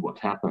we'll see what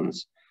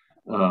happens.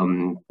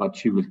 But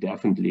she will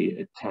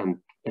definitely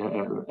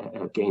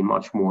gain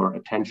much more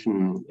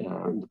attention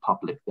in the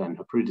public than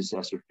her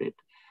predecessor did.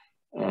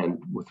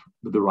 And with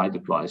the right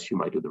advice, she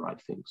might do the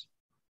right things.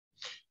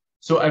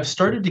 So I've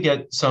started to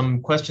get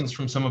some questions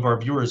from some of our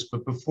viewers,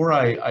 but before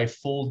I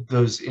fold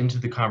those into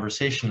the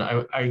conversation,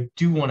 I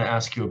do want to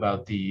ask you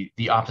about the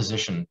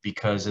opposition,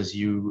 because as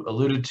you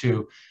alluded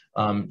to,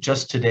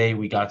 just today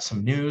we got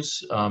some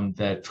news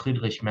that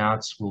Friedrich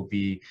Merz will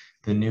be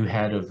the new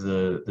head of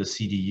the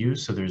CDU.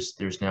 So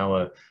there's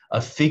now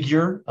a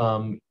figure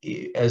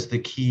as the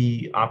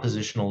key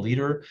oppositional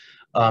leader.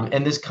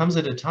 And this comes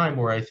at a time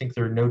where I think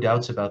there are no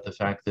doubts about the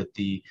fact that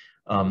the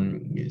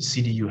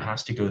CDU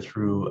has to go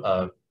through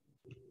a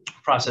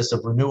process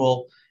of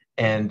renewal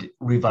and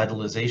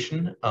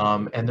revitalization.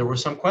 And there were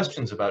some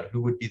questions about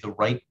who would be the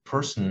right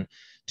person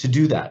to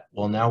do that.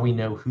 Well, now we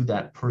know who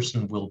that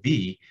person will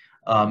be.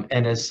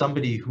 And as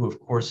somebody who, of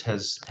course,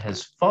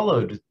 has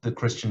followed the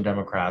Christian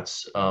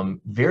Democrats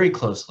very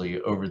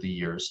closely over the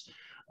years,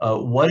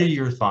 what are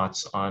your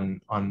thoughts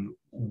on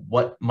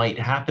what might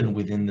happen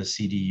within the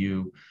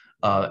CDU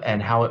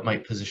and how it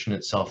might position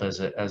itself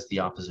as the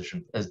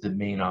opposition, as the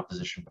main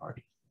opposition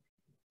party?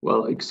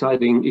 Well,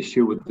 exciting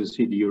issue with the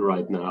CDU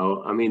right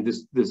now. I mean,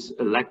 this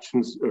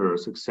election's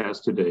success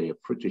today of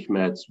Friedrich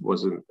Merz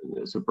was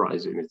a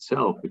surprise in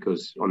itself,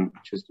 because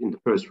just in the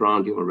first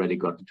round, he already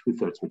got the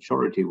 2/3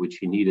 majority, which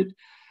he needed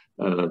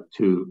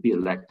to be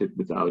elected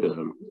without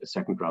a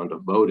second round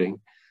of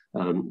voting.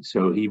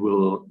 So he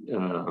will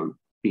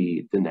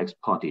be the next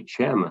party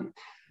chairman.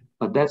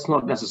 But that's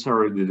not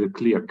necessarily the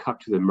clear cut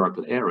to the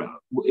Merkel era.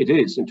 It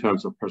is in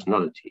terms of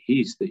personality.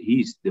 He's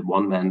the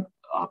one-man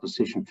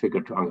opposition figure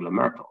to Angela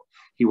Merkel.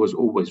 He was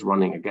always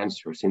running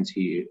against her since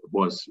he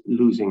was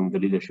losing the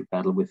leadership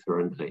battle with her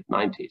in the late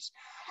 90s.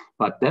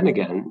 But then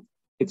again,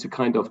 it's a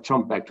kind of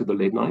jump back to the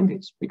late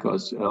 90s,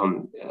 because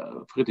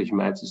Friedrich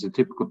Merz is a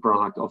typical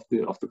product of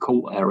the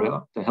Kohl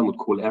area, the Helmut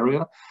Kohl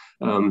area.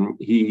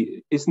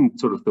 He isn't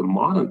sort of the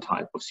modern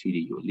type of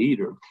CDU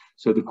leader.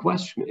 So the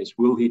question is,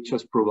 will he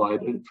just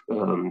provide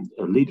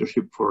a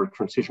leadership for a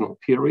transitional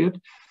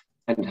period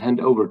and hand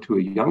over to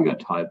a younger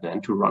type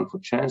then to run for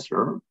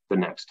chancellor the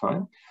next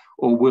time?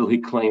 Or will he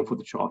claim for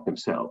the job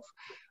himself?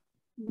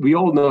 We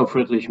all know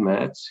Friedrich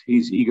Merz.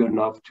 He's eager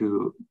enough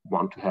to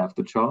want to have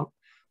the job.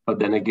 But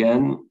then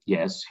again,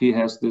 yes, he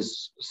has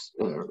this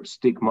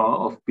stigma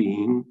of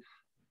being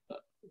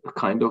a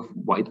kind of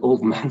white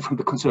old man from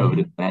the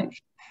conservative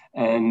bench.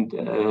 And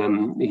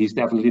he's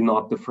definitely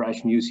not the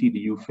fresh new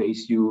CDU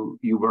face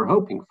you were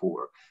hoping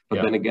for.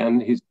 But then again,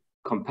 his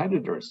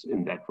competitors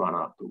in that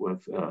run-up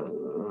with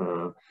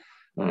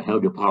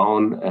Helge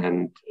Braun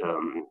and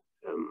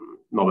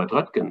Norbert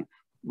Röttgen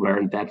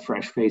weren't that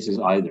fresh faces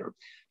either.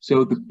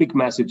 So the big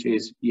message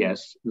is,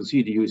 yes, the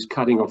CDU is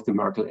cutting off the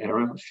Merkel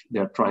era.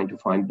 They're trying to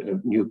find a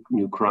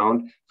new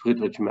ground.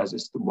 Friedrich Merz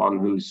is the one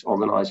who's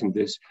organizing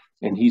this,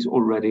 and he's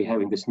already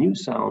having this new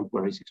sound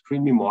where he's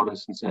extremely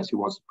modest and says he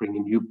wants to bring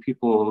in new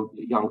people,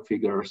 young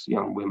figures,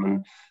 young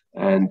women.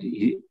 And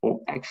he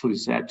actually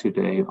said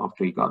today,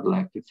 after he got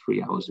elected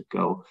 3 hours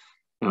ago,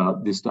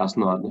 this does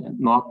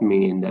not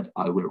mean that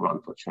I will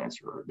run for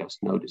chancellor. There's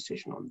no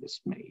decision on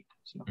this made,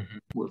 so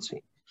we'll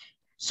see.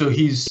 So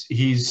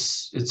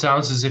it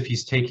sounds as if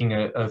he's taking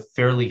a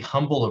fairly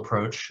humble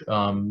approach,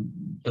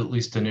 at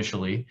least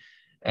initially,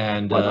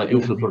 and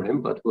unusual for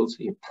him, but we'll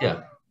see.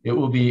 Yeah, it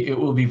will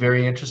be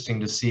very interesting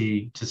to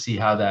see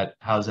how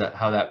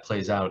that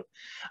plays out.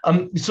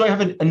 So I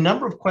have a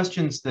number of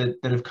questions that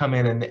have come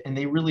in, and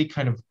they really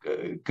kind of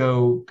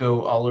go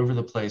all over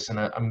the place, and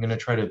I'm going to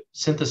try to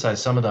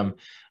synthesize some of them.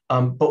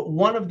 But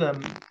one of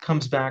them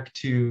comes back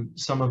to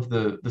some of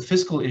the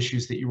fiscal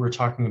issues that you were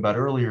talking about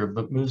earlier,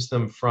 but moves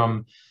them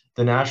from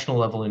the national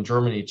level in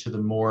Germany to the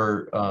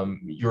more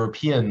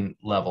European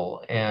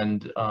level.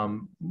 And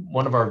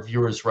one of our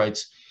viewers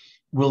writes,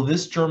 will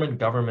this German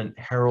government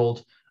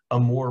herald a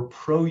more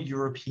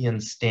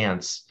pro-European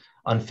stance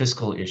on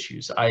fiscal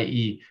issues,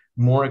 i.e.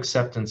 more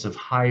acceptance of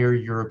higher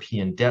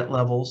European debt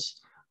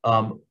levels,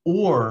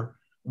 or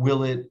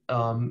will it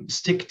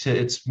stick to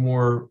its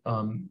more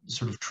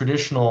sort of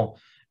traditional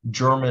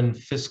German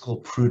fiscal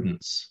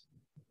prudence?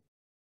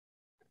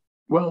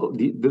 Well,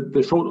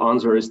 the short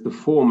answer is the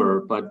former,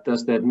 but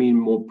does that mean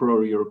more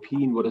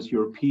pro-European? What does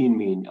European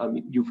mean? I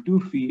mean, you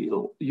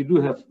do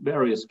have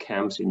various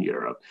camps in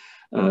Europe.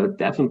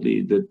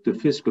 Definitely the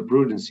fiscal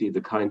prudency,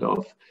 the kind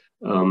of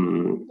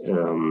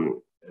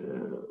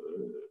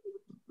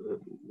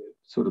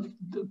sort of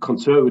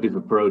conservative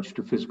approach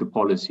to fiscal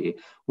policy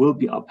will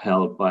be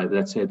upheld by,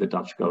 let's say, the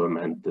Dutch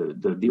government,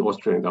 the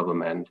Austrian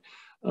government,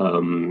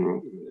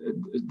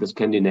 the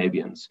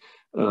Scandinavians.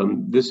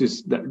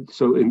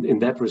 So in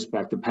that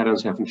respect, the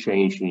patterns haven't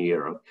changed in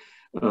Europe.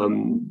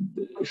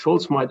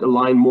 Scholz might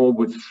align more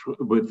with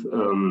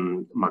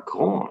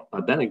Macron,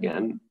 but then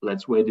again,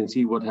 let's wait and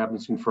see what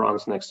happens in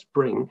France next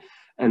spring.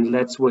 And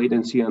let's wait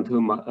and see until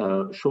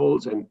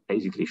Scholz, and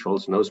basically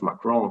Scholz knows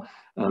Macron,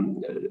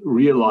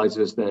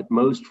 realizes that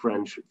most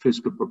French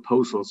fiscal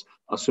proposals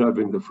are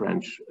serving the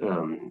French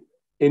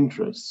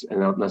interests and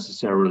not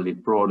necessarily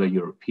broader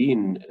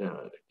European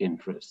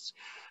interests.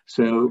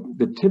 So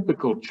the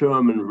typical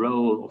German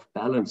role of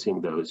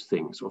balancing those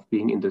things, of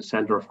being in the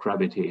center of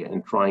gravity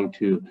and trying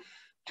to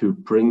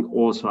bring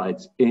all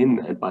sides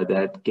in, and by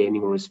that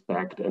gaining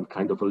respect and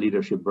kind of a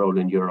leadership role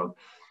in Europe,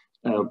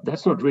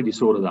 that's not really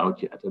sorted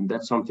out yet. And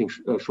that's something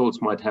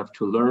Scholz might have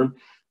to learn.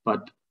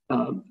 But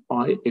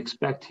I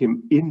expect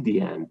him in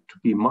the end to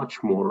be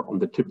much more on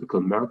the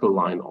typical Merkel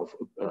line of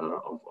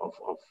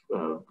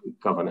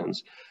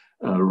governance,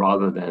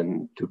 rather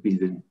than to be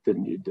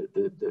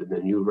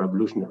the new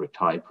revolutionary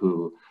type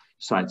who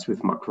sides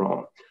with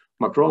Macron.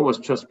 Macron was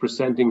just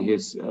presenting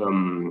his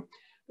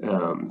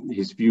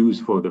views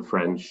for the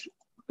French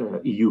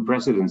EU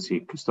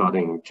presidency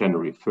starting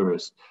January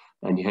 1st.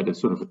 And he had a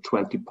sort of a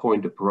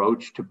 20-point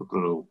approach,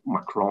 typical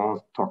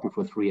Macron, talking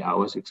for 3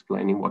 hours,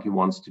 explaining what he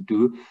wants to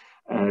do.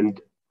 And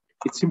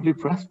it's simply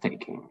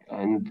breathtaking.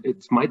 And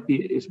it's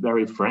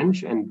very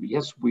French. And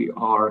yes, we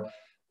are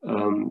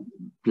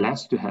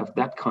blessed to have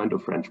that kind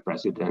of French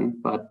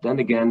president. But then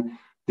again,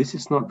 this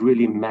is not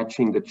really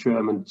matching the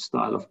German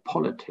style of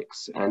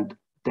politics, and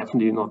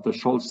definitely not the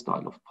Scholz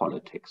style of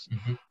politics.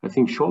 I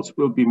think Scholz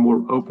will be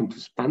more open to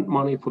spend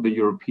money for the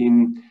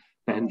European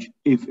bench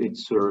if it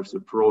serves a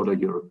broader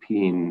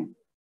European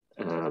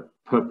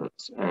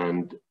purpose,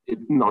 and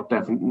not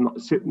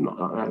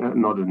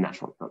a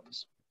national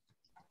purpose.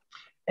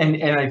 And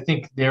I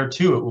think there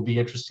too, it will be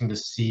interesting to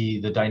see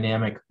the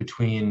dynamic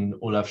between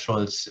Olaf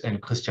Scholz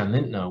and Christian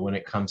Lindner when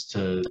it comes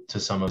to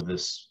some of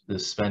this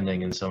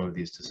spending and some of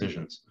these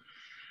decisions.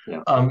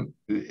 Yeah.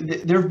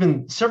 There have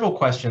been several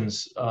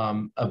questions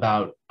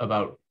about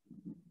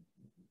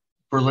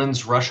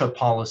Berlin's Russia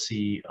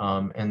policy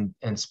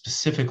and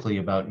specifically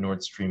about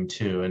Nord Stream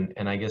 2.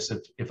 And I guess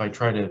if I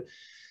try to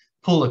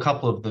pull a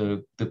couple of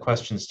the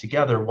questions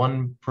together,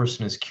 one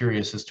person is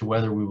curious as to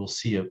whether we will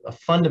see a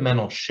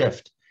fundamental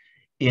shift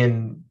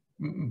in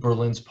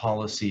Berlin's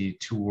policy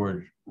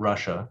toward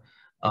Russia.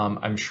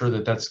 I'm sure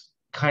that's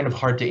kind of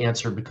hard to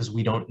answer because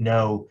we don't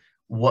know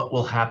what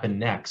will happen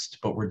next,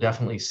 but we're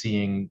definitely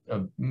seeing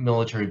a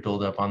military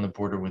buildup on the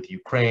border with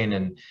Ukraine,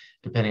 and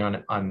depending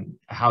on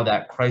how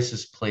that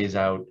crisis plays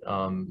out,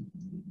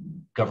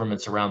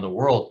 governments around the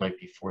world might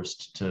be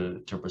forced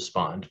to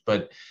respond.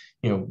 But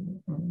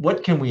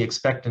what can we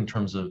expect in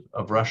terms of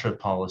Russia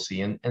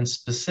policy, and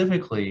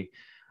specifically,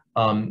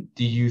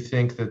 do you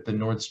think that the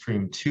Nord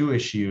Stream 2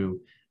 issue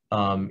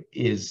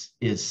is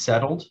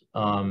settled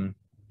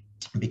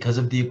because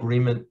of the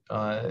agreement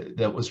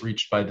that was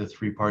reached by the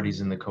three parties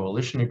in the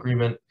coalition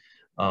agreement,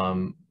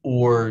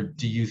 or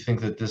do you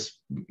think that this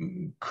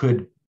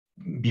could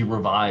be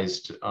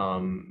revised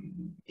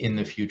in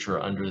the future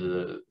under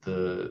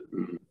the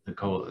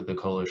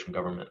coalition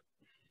government?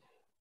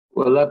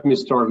 Well, let me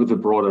start with a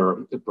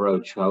broader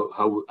approach,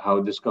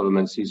 how this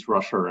government sees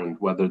Russia and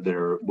whether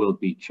there will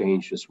be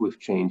changes with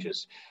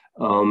changes.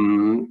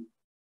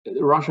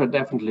 Russia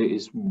definitely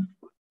is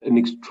an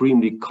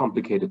extremely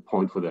complicated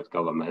point for that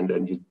government,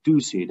 and you do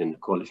see it in the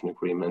coalition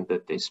agreement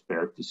that they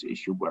spared this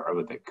issue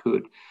wherever they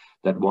could.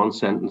 that one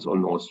sentence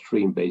on Nord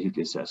Stream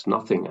basically says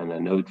nothing. And I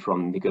know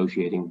from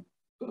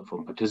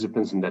from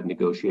participants in that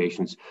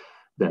negotiations,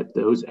 that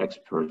those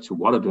experts who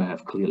wanted to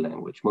have clear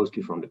language,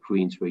 mostly from the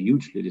Greens, were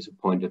hugely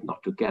disappointed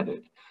not to get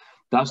it.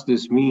 Does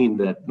this mean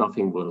that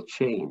nothing will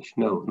change?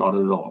 No, not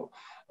at all.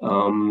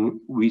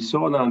 We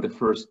saw now in the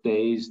first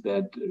days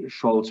that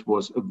Scholz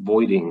was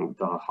avoiding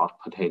the hot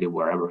potato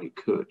wherever he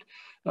could.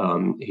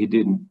 He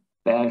didn't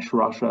bash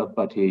Russia,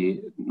 but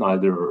he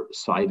neither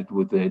sided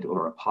with it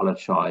or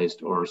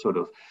apologized or sort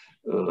of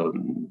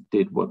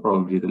did what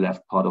probably the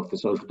left part of the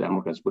Social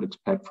Democrats would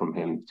expect from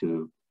him,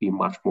 to be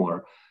much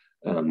more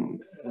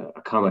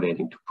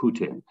accommodating to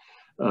Putin.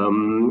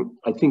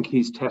 I think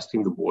he's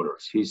testing the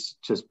waters. He's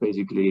just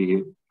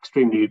basically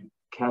extremely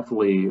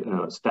carefully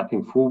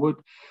stepping forward.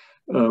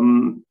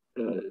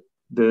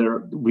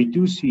 We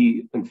do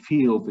see and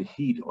feel the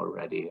heat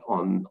already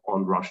on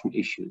Russian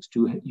issues.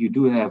 You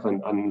do have,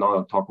 and I'm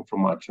now talking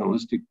from a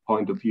journalistic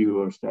point of view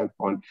or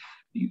standpoint,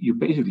 you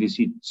basically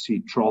see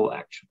troll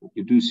action.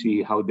 You do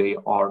see how they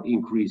are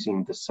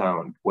increasing the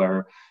sound,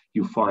 where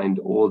you find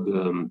all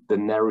the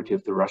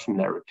narrative, the Russian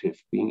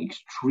narrative, being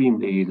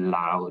extremely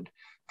loud,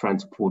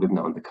 transported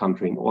now in the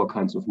country in all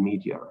kinds of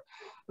media.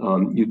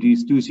 You do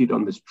see it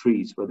on the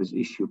streets where this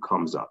issue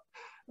comes up.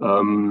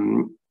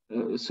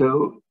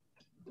 So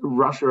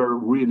Russia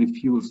really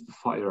fuels the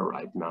fire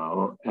right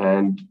now,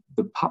 and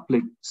the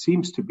public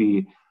seems to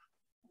be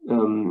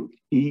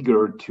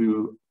eager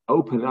to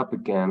open up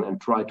again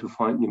and try to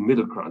find new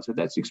middle ground. So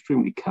that's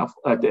extremely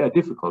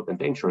difficult and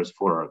dangerous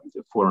for a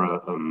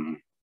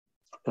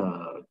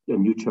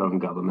new German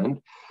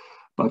government.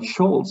 But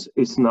Scholz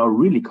is now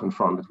really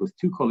confronted with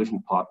two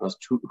coalition partners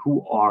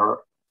who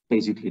are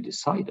basically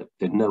decided.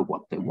 They know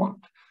what they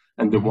want,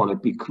 and they want to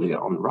be clear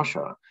on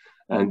Russia.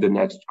 And the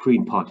next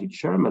Green Party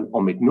chairman,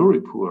 Omid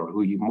Nuripur,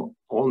 who you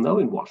all know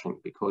in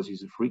Washington because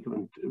he's a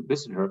frequent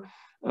visitor,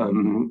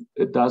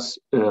 does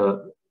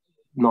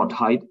not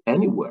hide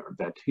anywhere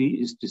that he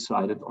is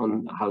decided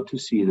on how to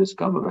see this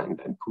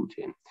government and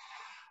Putin.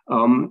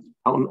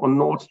 On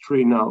Nord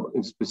Stream now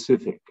in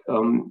specific,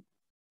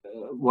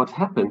 what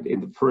happened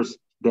in the first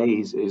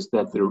days is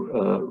that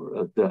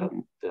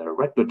the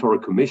regulatory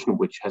commission,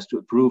 which has to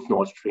approve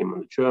Nord Stream on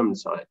the German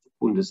side, the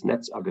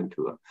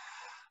Bundesnetzagentur,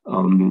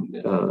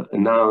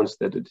 announced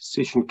that a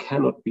decision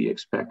cannot be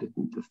expected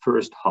in the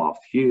first half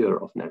year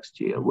of next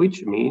year,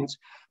 which means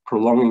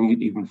prolonging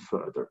it even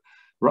further.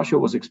 Russia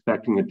was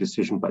expecting a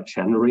decision by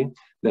January,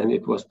 then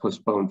it was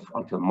postponed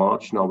until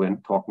March. Now we're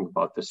talking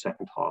about the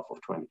second half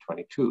of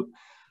 2022.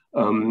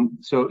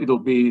 So it'll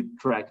be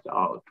dragged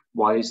out.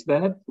 Why is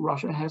that?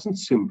 Russia hasn't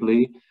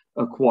simply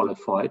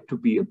qualified to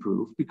be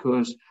approved,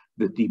 because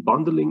the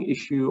debundling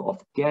issue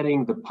of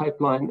getting the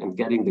pipeline and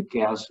getting the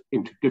gas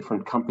into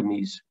different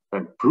companies,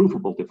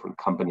 provable different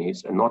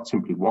companies, and not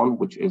simply one,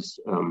 which is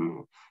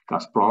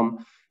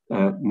Gazprom,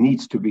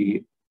 needs to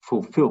be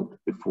fulfilled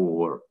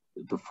before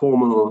the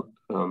formal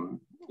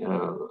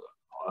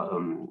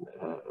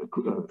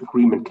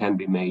agreement can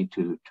be made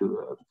to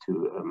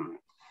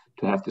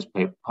have this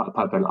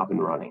pipeline up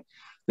and running.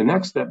 The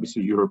next step is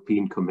the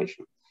European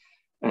Commission.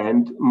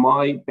 And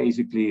my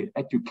basically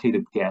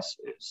educated guess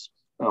is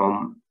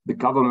the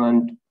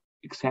government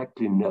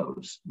exactly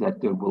knows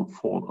that they will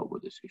fall over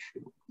this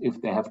issue.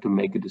 If they have to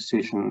make a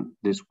decision,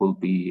 this will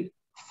be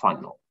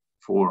final,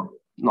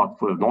 not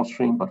for Nord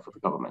Stream, but for the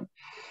government.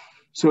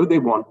 So they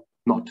want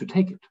not to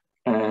take it.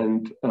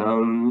 And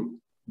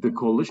the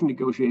coalition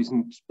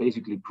negotiations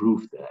basically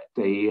prove that.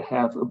 They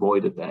have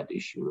avoided that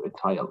issue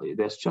entirely.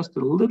 There's just a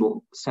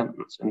little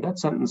sentence, and that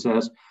sentence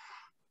says,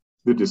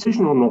 the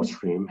decision on Nord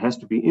Stream has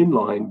to be in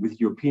line with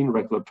European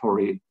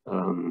regulatory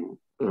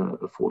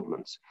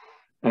affordments.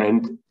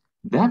 And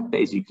that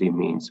basically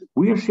means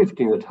we are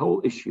shifting that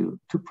whole issue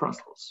to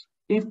Brussels.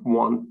 If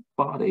one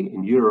body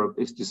in Europe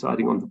is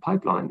deciding on the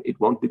pipeline, it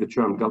won't be the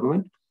German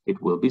government,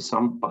 it will be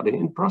somebody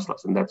in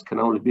Brussels. And that can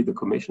only be the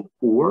Commission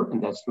or,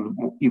 and that's the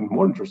even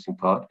more interesting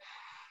part,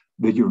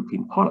 the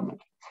European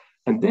Parliament.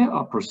 And there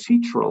are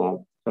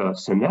procedural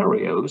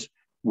scenarios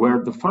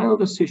where the final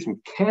decision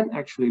can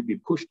actually be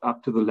pushed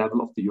up to the level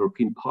of the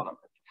European Parliament.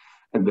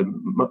 And the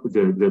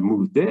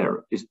move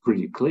there is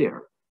pretty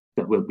clear.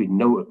 There will be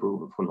no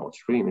approval for Nord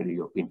Stream in the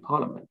European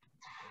Parliament.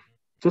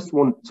 Just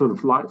one sort of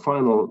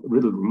final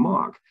little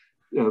remark.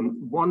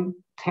 One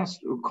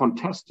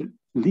contested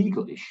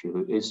legal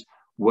issue is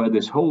where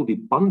this whole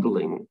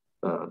debundling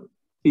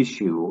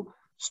issue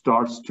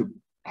starts to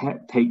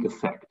take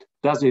effect.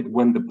 Does it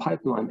when the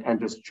pipeline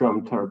enters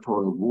German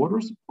territorial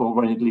waters or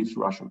when it leaves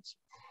Russians?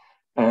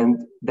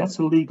 And that's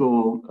a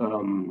legal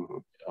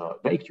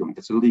vacuum.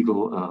 That's a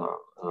legal,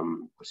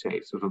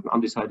 sort of an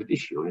undecided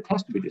issue, and it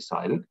has to be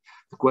decided.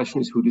 The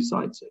question is who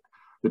decides it.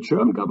 The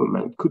German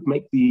government could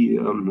make the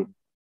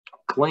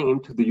claim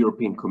to the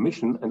European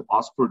Commission and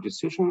ask for a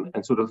decision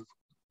and sort of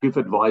give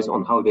advice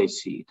on how they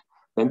see it.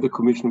 Then the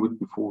Commission would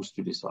be forced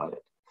to decide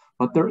it.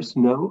 But there is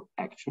no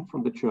action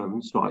from the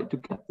German side to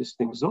get this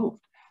thing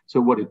solved.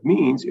 So what it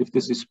means, if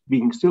this is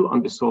being still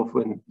unsolved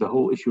when the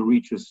whole issue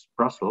reaches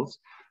Brussels,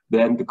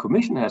 then the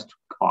Commission has to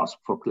ask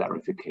for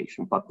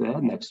clarification, but the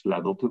next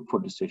level for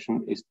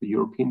decision is the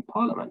European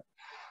Parliament.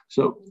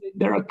 So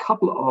there are a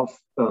couple of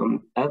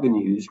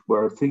avenues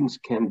where things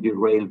can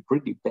derail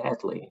pretty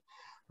badly.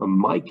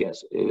 My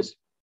guess is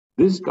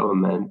this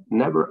government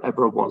never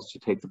ever wants to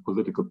take the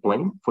political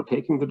blame for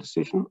taking the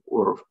decision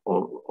or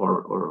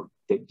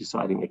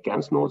deciding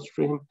against Nord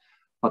Stream,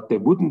 but they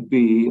wouldn't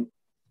be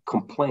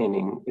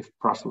complaining if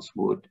Brussels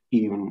would,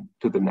 even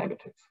to the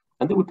negative,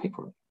 and they would pay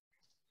for it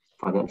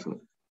financially.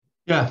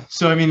 Yeah,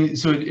 so I mean,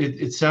 so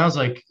it sounds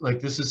like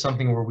this is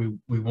something where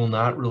we will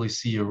not really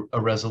see a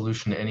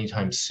resolution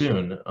anytime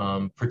soon,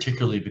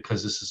 particularly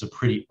because this is a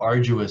pretty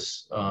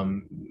arduous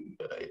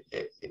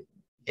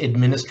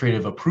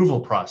administrative approval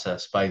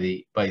process by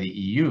the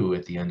EU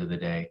at the end of the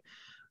day,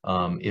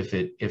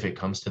 if it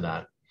comes to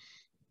that.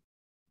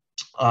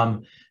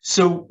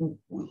 So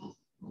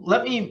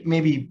let me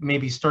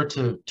maybe start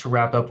to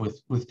wrap up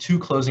with two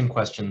closing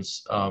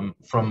questions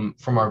from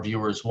our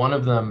viewers. One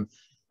of them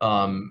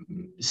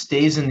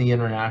stays in the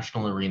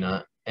international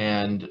arena,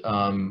 and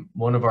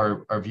one of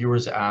our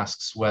viewers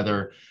asks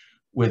whether,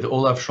 with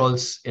Olaf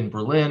Scholz in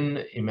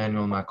Berlin,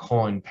 Emmanuel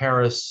Macron in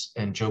Paris,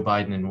 and Joe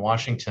Biden in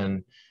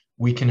Washington,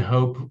 we can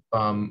hope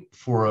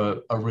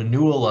for a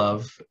renewal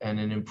of and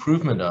an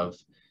improvement of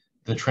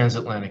the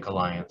transatlantic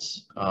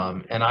alliance.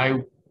 And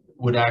I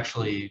would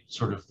actually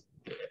sort of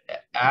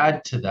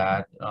add to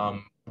that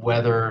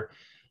whether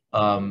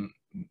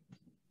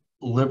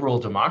liberal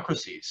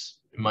democracies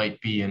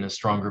might be in a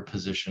stronger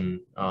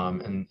position,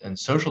 and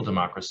social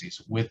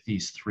democracies with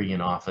these three in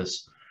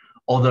office.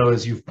 Although,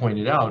 as you've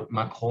pointed out,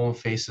 Macron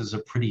faces a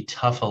pretty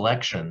tough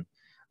election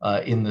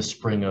in the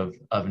spring of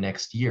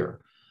next year.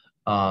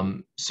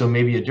 So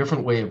maybe a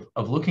different way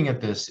of looking at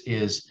this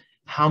is,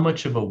 how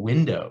much of a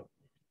window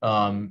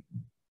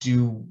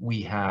do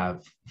we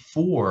have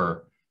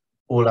for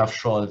Olaf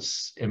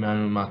Scholz,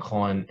 Emmanuel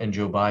Macron, and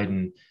Joe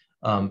Biden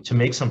to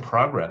make some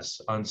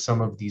progress on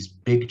some of these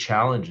big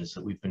challenges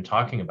that we've been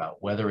talking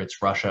about, whether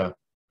it's Russia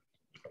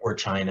or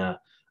China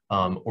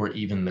or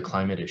even the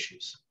climate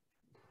issues?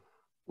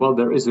 Well,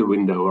 there is a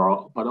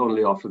window, but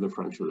only after the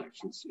French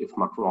elections, if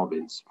Macron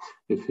wins.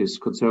 If his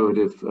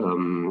conservative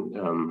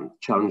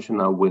challenger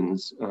now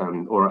wins,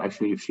 or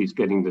actually if she's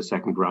getting the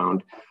second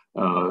round,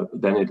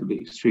 then it'll be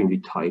extremely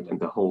tight, and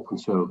the whole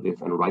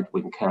conservative and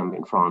right-wing camp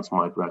in France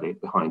might rally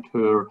behind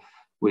her,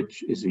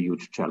 which is a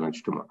huge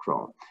challenge to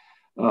Macron.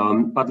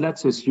 But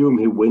let's assume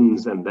he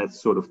wins, and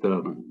that's sort of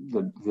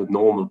the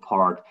normal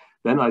part.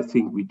 Then I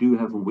think we do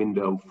have a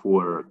window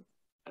for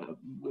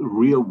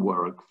real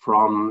work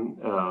from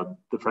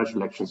the French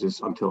elections is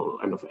until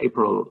end of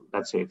April,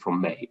 let's say from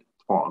May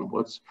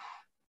onwards,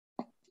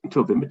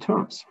 until the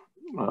midterms.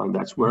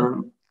 That's where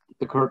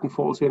the curtain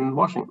falls in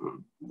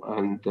Washington.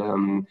 And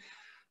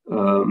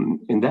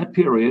in that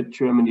period,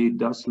 Germany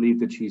does lead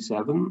the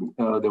G7.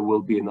 There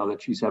will be another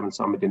G7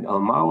 summit in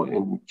Elmau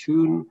in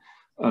June.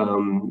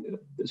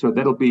 So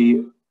there'll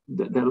be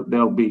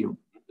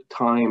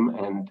time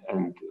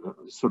and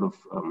sort of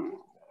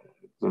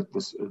the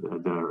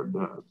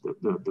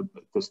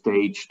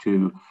stage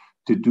to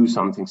do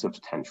something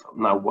substantial.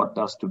 Now, what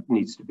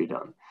needs to be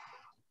done?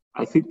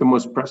 I think the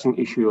most pressing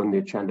issue on the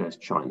agenda is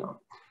China.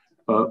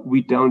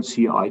 We don't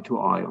see eye to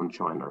eye on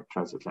China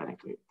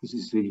transatlantically. This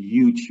is a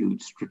huge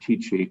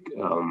strategic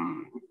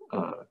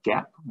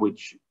gap,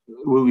 which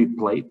will be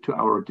played to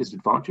our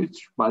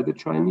disadvantage by the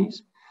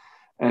Chinese,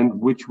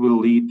 and which will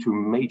lead to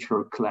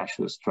major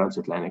clashes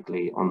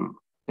transatlantically on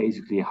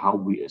basically how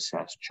we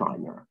assess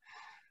China.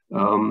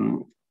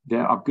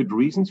 There are good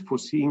reasons for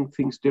seeing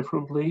things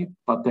differently,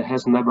 but there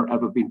has never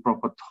ever been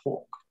proper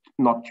talk,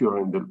 not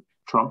during the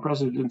Trump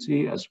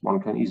presidency, as one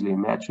can easily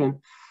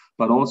imagine,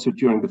 but also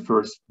during the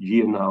first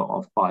year now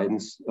of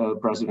Biden's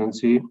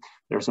presidency.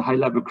 There's a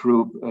high-level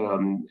group,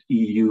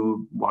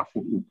 EU,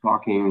 Washington,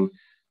 talking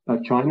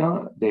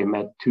China. They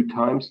met 2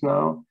 times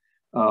now,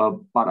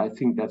 but I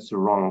think that's the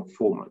wrong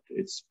format.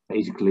 It's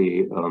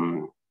basically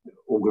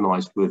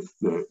organized with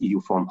the EU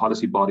foreign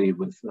policy body,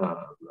 with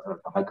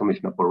High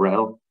Commissioner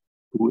Borrell,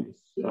 who is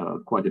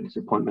quite a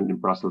disappointment in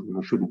Brussels and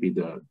who shouldn't be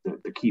the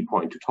key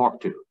point to talk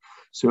to.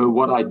 So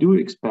what I do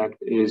expect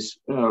is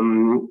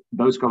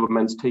those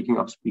governments taking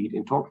up speed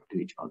in talking to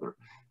each other.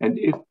 And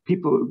if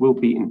people will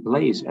be in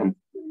place, and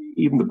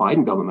even the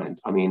Biden government,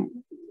 I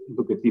mean,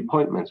 look at the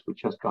appointments. We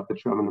just got the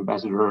German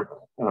ambassador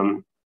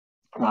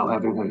now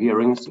having her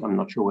hearings. I'm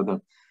not sure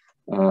whether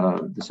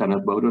the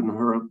Senate voted on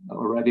her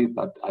already,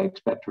 but I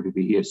expect her to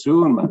be here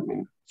soon. I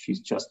mean,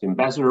 she's just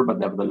ambassador, but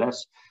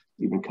nevertheless,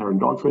 even Karen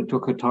Donfred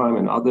took her time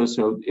and others.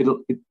 So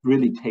it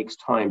really takes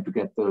time to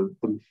get the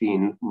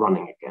machine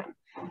running again.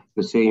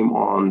 The same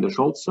on the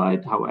Scholz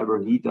side. However,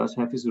 he does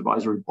have his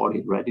advisory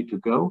body ready to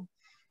go.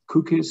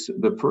 Kukis,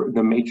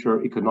 the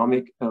major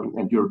economic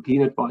and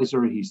European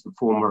advisor, he's the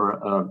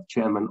former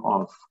chairman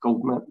of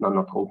Goldman. No,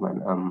 not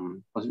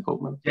Goldman. Was it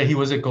Goldman? Yeah, he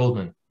was at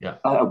Goldman. Yeah.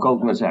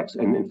 Goldman Sachs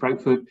and in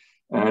Frankfurt.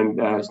 And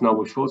is now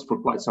with Scholz for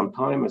quite some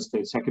time as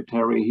state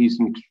secretary. He's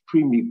an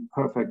extremely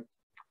perfect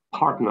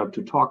partner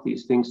to talk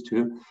these things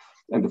to.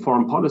 And the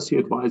foreign policy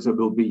advisor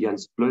will be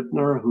Jens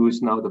Blödner, who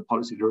is now the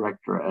policy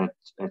director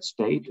at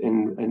State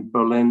in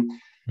Berlin.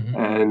 Mm-hmm.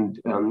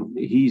 And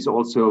he's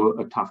also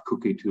a tough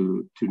cookie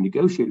to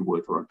negotiate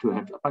with or to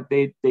have, but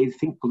they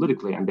think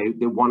politically and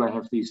they want to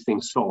have these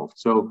things solved.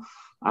 So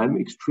I'm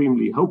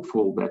extremely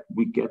hopeful that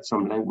we get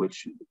some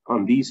language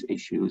on these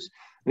issues,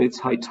 and it's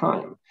high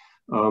time.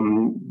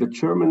 The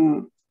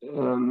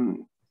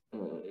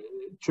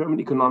German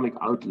economic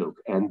outlook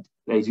and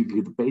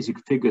basically the basic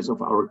figures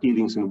of our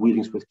dealings and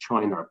wheelings with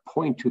China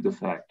point to the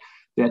fact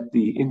that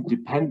the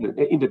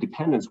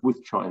interdependence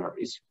with China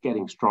is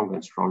getting stronger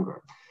and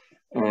stronger.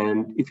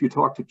 And if you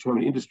talk to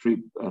German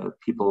industry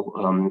people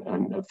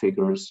and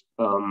figures,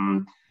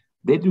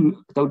 they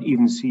don't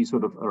even see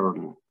sort of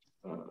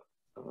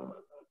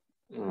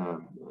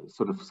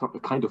a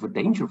kind of a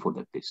danger for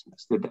that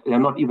business. They're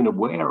not even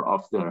aware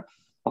of the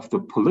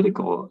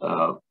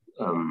political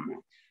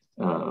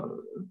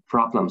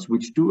problems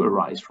which do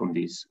arise from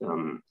these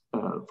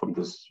from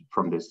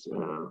this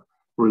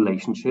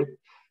relationship.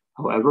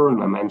 However,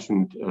 and I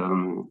mentioned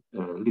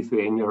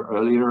Lithuania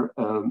earlier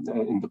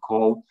in the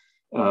call.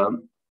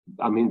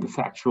 I mean, the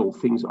factual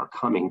things are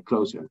coming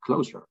closer and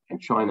closer,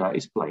 and China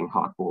is playing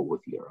hardball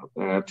with Europe.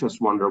 And I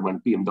just wonder when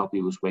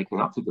BMW is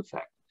waking up to the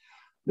fact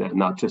that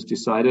not just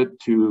decided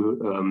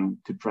to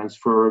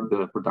transfer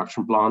the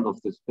production plant of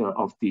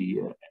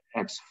the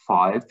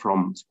X5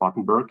 from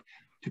Spartanburg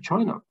to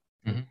China.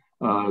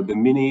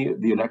 Mm-hmm.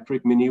 The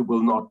electric Mini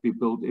will not be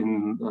built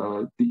in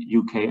the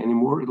UK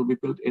anymore. It'll be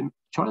built in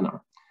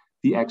China.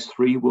 The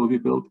X3 will be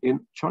built in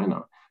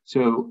China.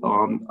 So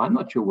I'm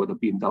not sure whether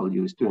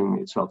BMW is doing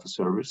itself a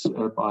service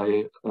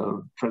by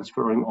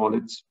transferring all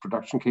its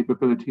production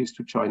capabilities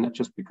to China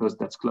just because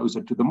that's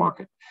closer to the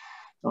market.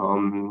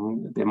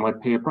 They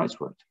might pay a price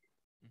for it.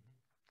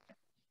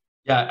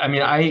 Yeah, I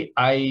mean, I,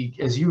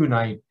 as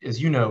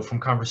you know, from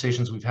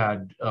conversations we've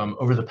had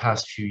over the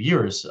past few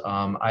years,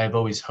 I have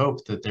always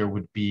hoped that there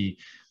would be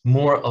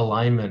more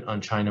alignment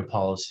on China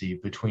policy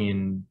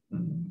between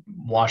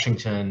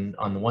Washington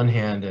on the one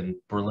hand and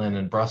Berlin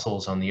and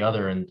Brussels on the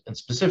other, and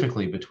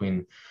specifically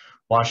between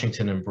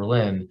Washington and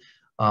Berlin.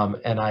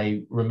 And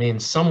I remain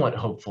somewhat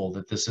hopeful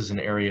that this is an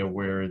area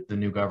where the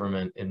new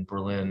government in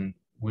Berlin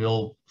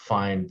will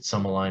find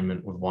some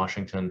alignment with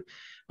Washington.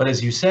 But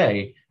as you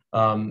say,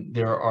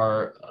 there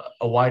are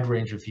a wide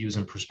range of views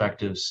and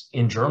perspectives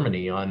in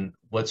Germany on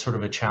what sort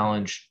of a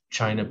challenge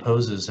China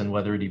poses and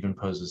whether it even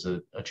poses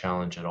a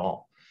challenge at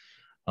all.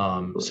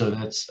 So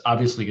that's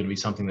obviously going to be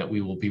something that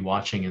we will be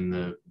watching in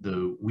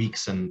the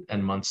weeks and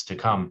months to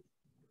come.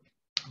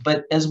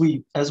 But as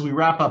we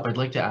wrap up, I'd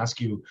like to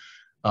ask you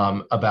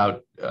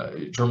about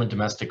German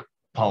domestic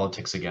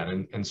politics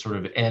again, and sort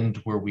of end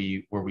where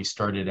we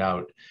started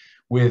out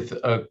with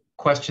a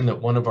question that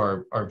one of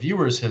our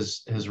viewers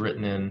has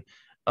written in,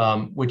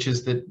 which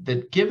is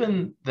that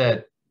given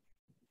that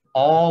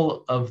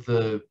all of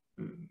the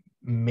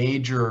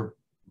major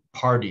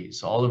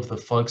parties, all of the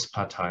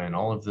Volkspartei and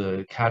all of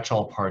the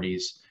catch-all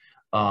parties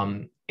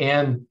and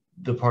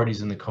the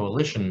parties in the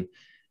coalition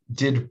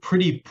did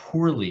pretty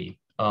poorly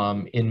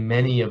in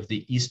many of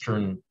the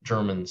Eastern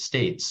German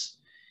states,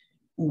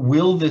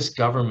 will this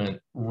government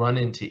run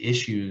into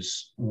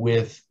issues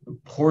with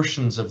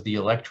portions of the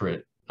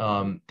electorate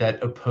that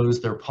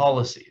oppose their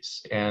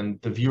policies?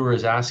 And the viewer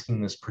is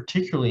asking this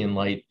particularly in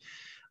light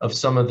of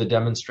some of the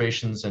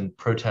demonstrations and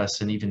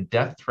protests and even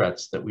death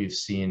threats that we've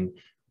seen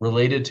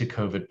related to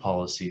COVID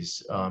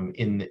policies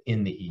in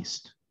the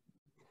East.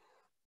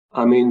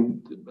 I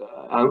mean,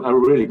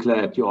 I'm really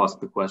glad you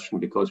asked the question,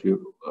 because we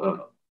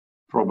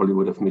probably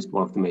would have missed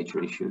one of the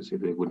major issues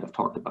if we wouldn't have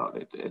talked about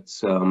it.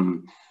 It's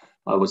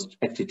I was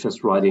actually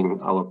just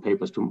writing our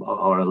papers to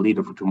our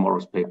leader for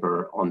tomorrow's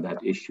paper on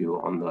that issue,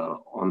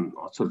 on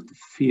sort of the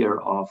fear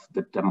of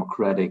the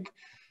democratic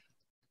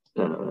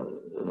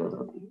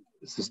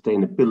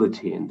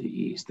sustainability in the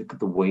East,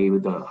 the way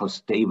how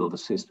stable the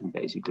system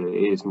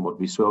basically is, and what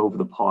we saw over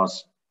the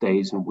past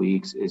days and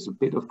weeks is a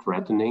bit of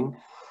threatening.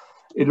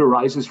 It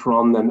arises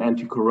from an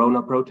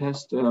anti-corona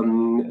protest,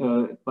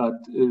 but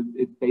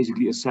it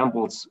basically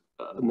assembles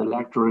an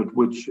electorate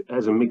which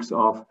has a mix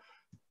of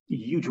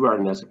huge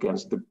awareness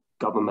against the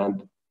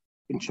government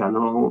in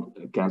general,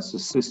 against the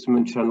system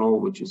in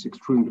general, which is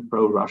extremely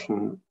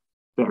pro-Russian,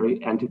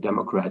 very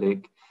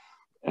anti-democratic,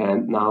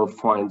 and now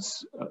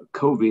finds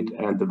COVID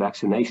and the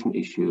vaccination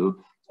issue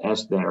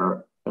as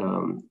their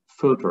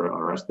filter,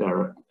 or as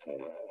their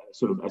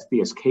sort of as the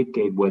escape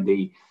gate where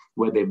they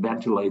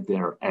ventilate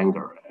their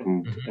anger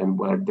and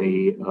where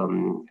they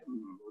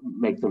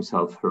make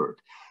themselves heard.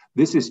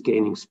 This is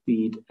gaining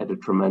speed at a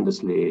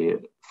tremendously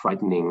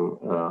frightening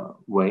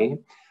way.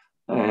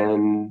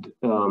 And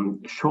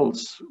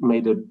Scholz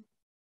made a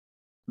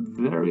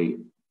very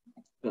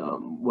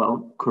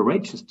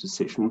courageous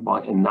decision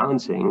by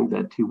announcing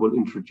that he will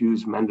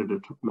introduce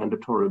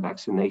mandatory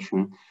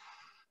vaccination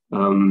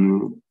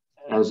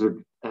as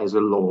a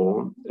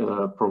law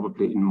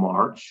probably in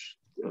March.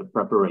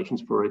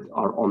 Preparations for it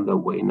are on their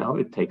way now.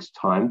 It takes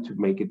time to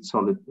make it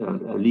solid,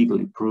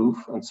 legally proof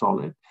and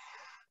solid.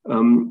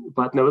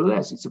 But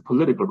nevertheless, it's a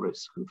political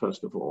risk,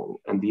 first of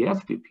all. And the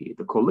FDP,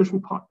 the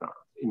coalition partner,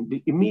 in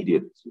the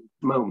immediate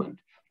moment,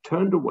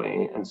 turned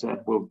away and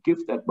said, we'll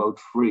give that vote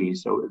free.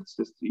 So it's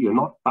just, you're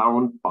not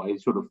bound by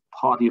sort of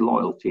party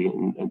loyalty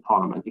in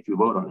parliament if you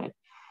vote on it.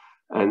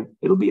 And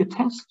it'll be a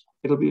test.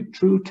 It'll be a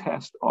true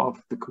test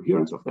of the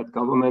coherence of that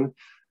government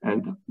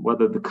and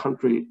whether the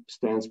country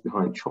stands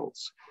behind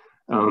Scholz.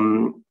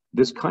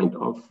 This kind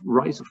of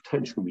rise of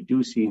tension we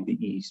do see in the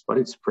east, but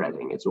it's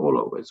spreading. It's all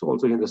over. It's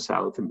also in the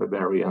south, in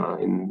Bavaria,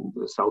 in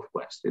the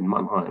southwest, in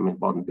Mannheim, in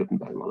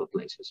Baden-Württemberg, and other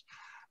places.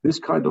 This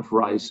kind of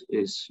rise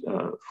is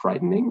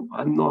frightening.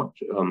 I'm not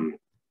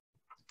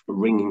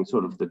ringing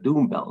sort of the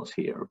doom bells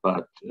here,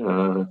 but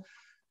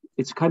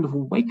it's kind of a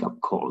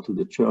wake-up call to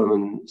the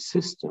German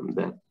system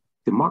that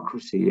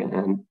democracy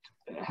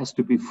has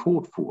to be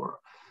fought for.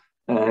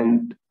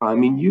 And I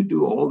mean, you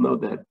do all know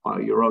that by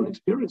your own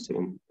experience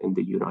in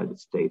the United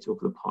States over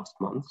the past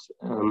months.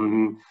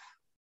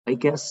 I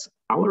guess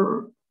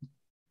our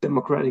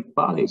democratic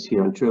bodies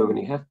here in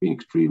Germany have been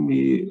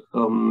extremely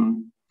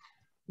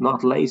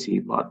not lazy,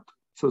 but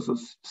so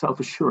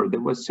self-assured. They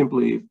were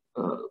simply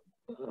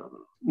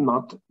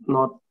not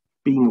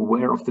being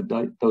aware of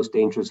those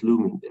dangers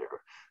looming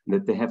there, and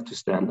that they have to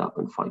stand up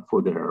and fight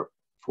for their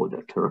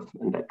turf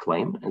and their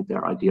claim and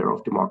their idea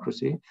of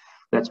democracy.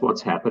 That's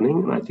what's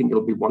happening, and I think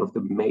it'll be one of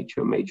the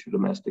major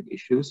domestic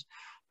issues,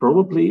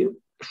 probably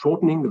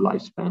shortening the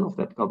lifespan of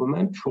that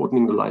government,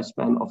 shortening the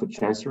lifespan of a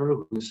chancellor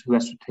who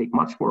has to take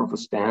much more of a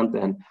stand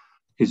than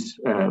his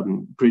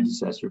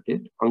predecessor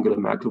did. Angela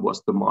Merkel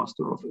was the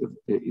master of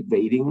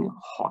evading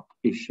hot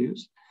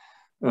issues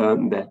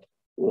that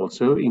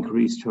also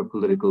increased her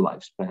political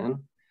lifespan,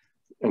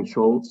 and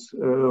Scholz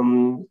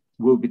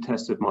will be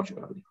tested much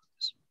earlier.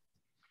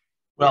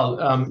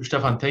 Well,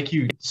 Stefan, thank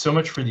you so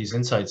much for these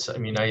insights. I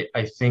mean,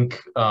 I think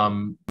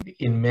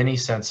in many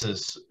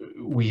senses,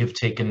 we have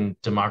taken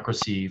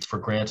democracy for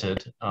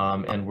granted,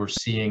 and we're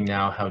seeing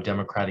now how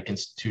democratic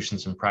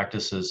institutions and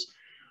practices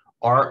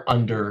are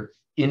under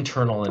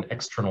internal and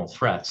external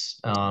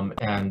threats.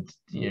 And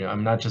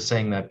I'm not just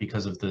saying that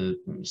because of the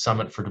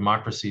Summit for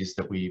Democracies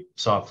that we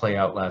saw play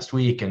out last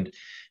week and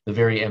the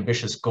very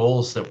ambitious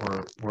goals that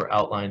were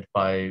outlined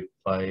by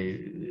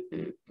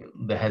the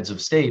heads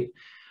of state.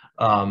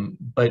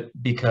 But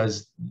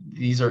because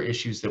these are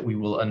issues that we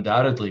will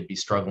undoubtedly be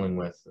struggling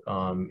with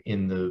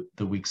in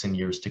the weeks and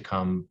years to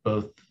come,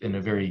 both in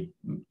a very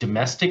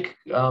domestic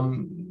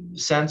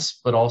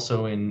sense, but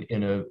also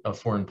in a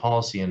foreign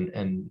policy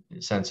and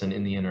sense and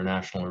in the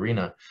international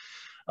arena.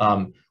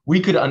 We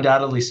could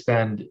undoubtedly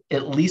spend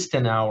at least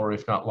an hour,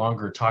 if not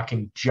longer,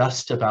 talking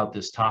just about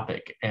this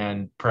topic,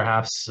 and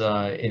perhaps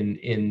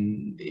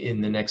in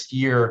the next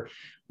year,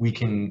 we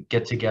can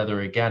get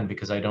together again,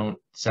 because I don't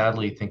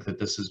sadly think that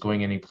this is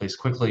going anyplace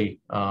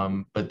quickly,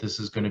 but this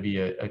is going to be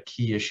a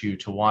key issue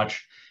to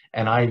watch.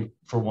 And I,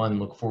 for one,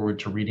 look forward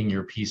to reading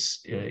your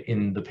piece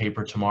in the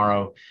paper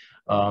tomorrow,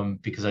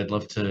 because I'd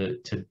love to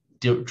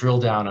drill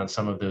down on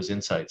some of those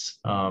insights.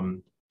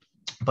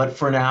 But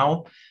for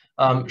now,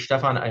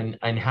 Stefan,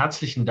 ein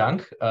herzlichen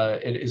Dank.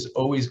 It is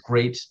always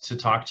great to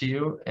talk to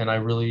you, and I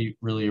really,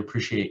 really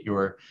appreciate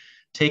your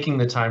taking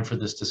the time for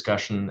this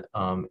discussion,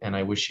 and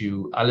I wish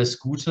you alles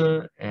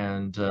Gute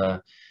and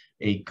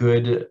a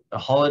good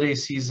holiday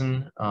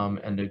season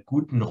and a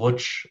guten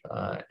Rutsch,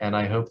 and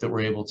I hope that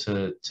we're able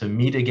to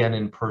meet again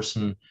in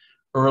person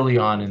early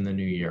on in the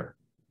new year.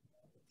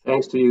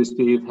 Thanks to you,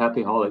 Steve.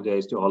 Happy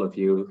holidays to all of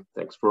you.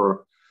 Thanks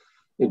for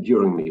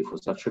enduring me for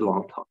such a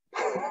long time.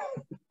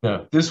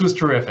 No, this was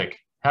terrific.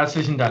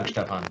 Herzlichen Dank,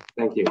 Stefan.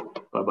 Thank you.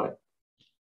 Bye-bye.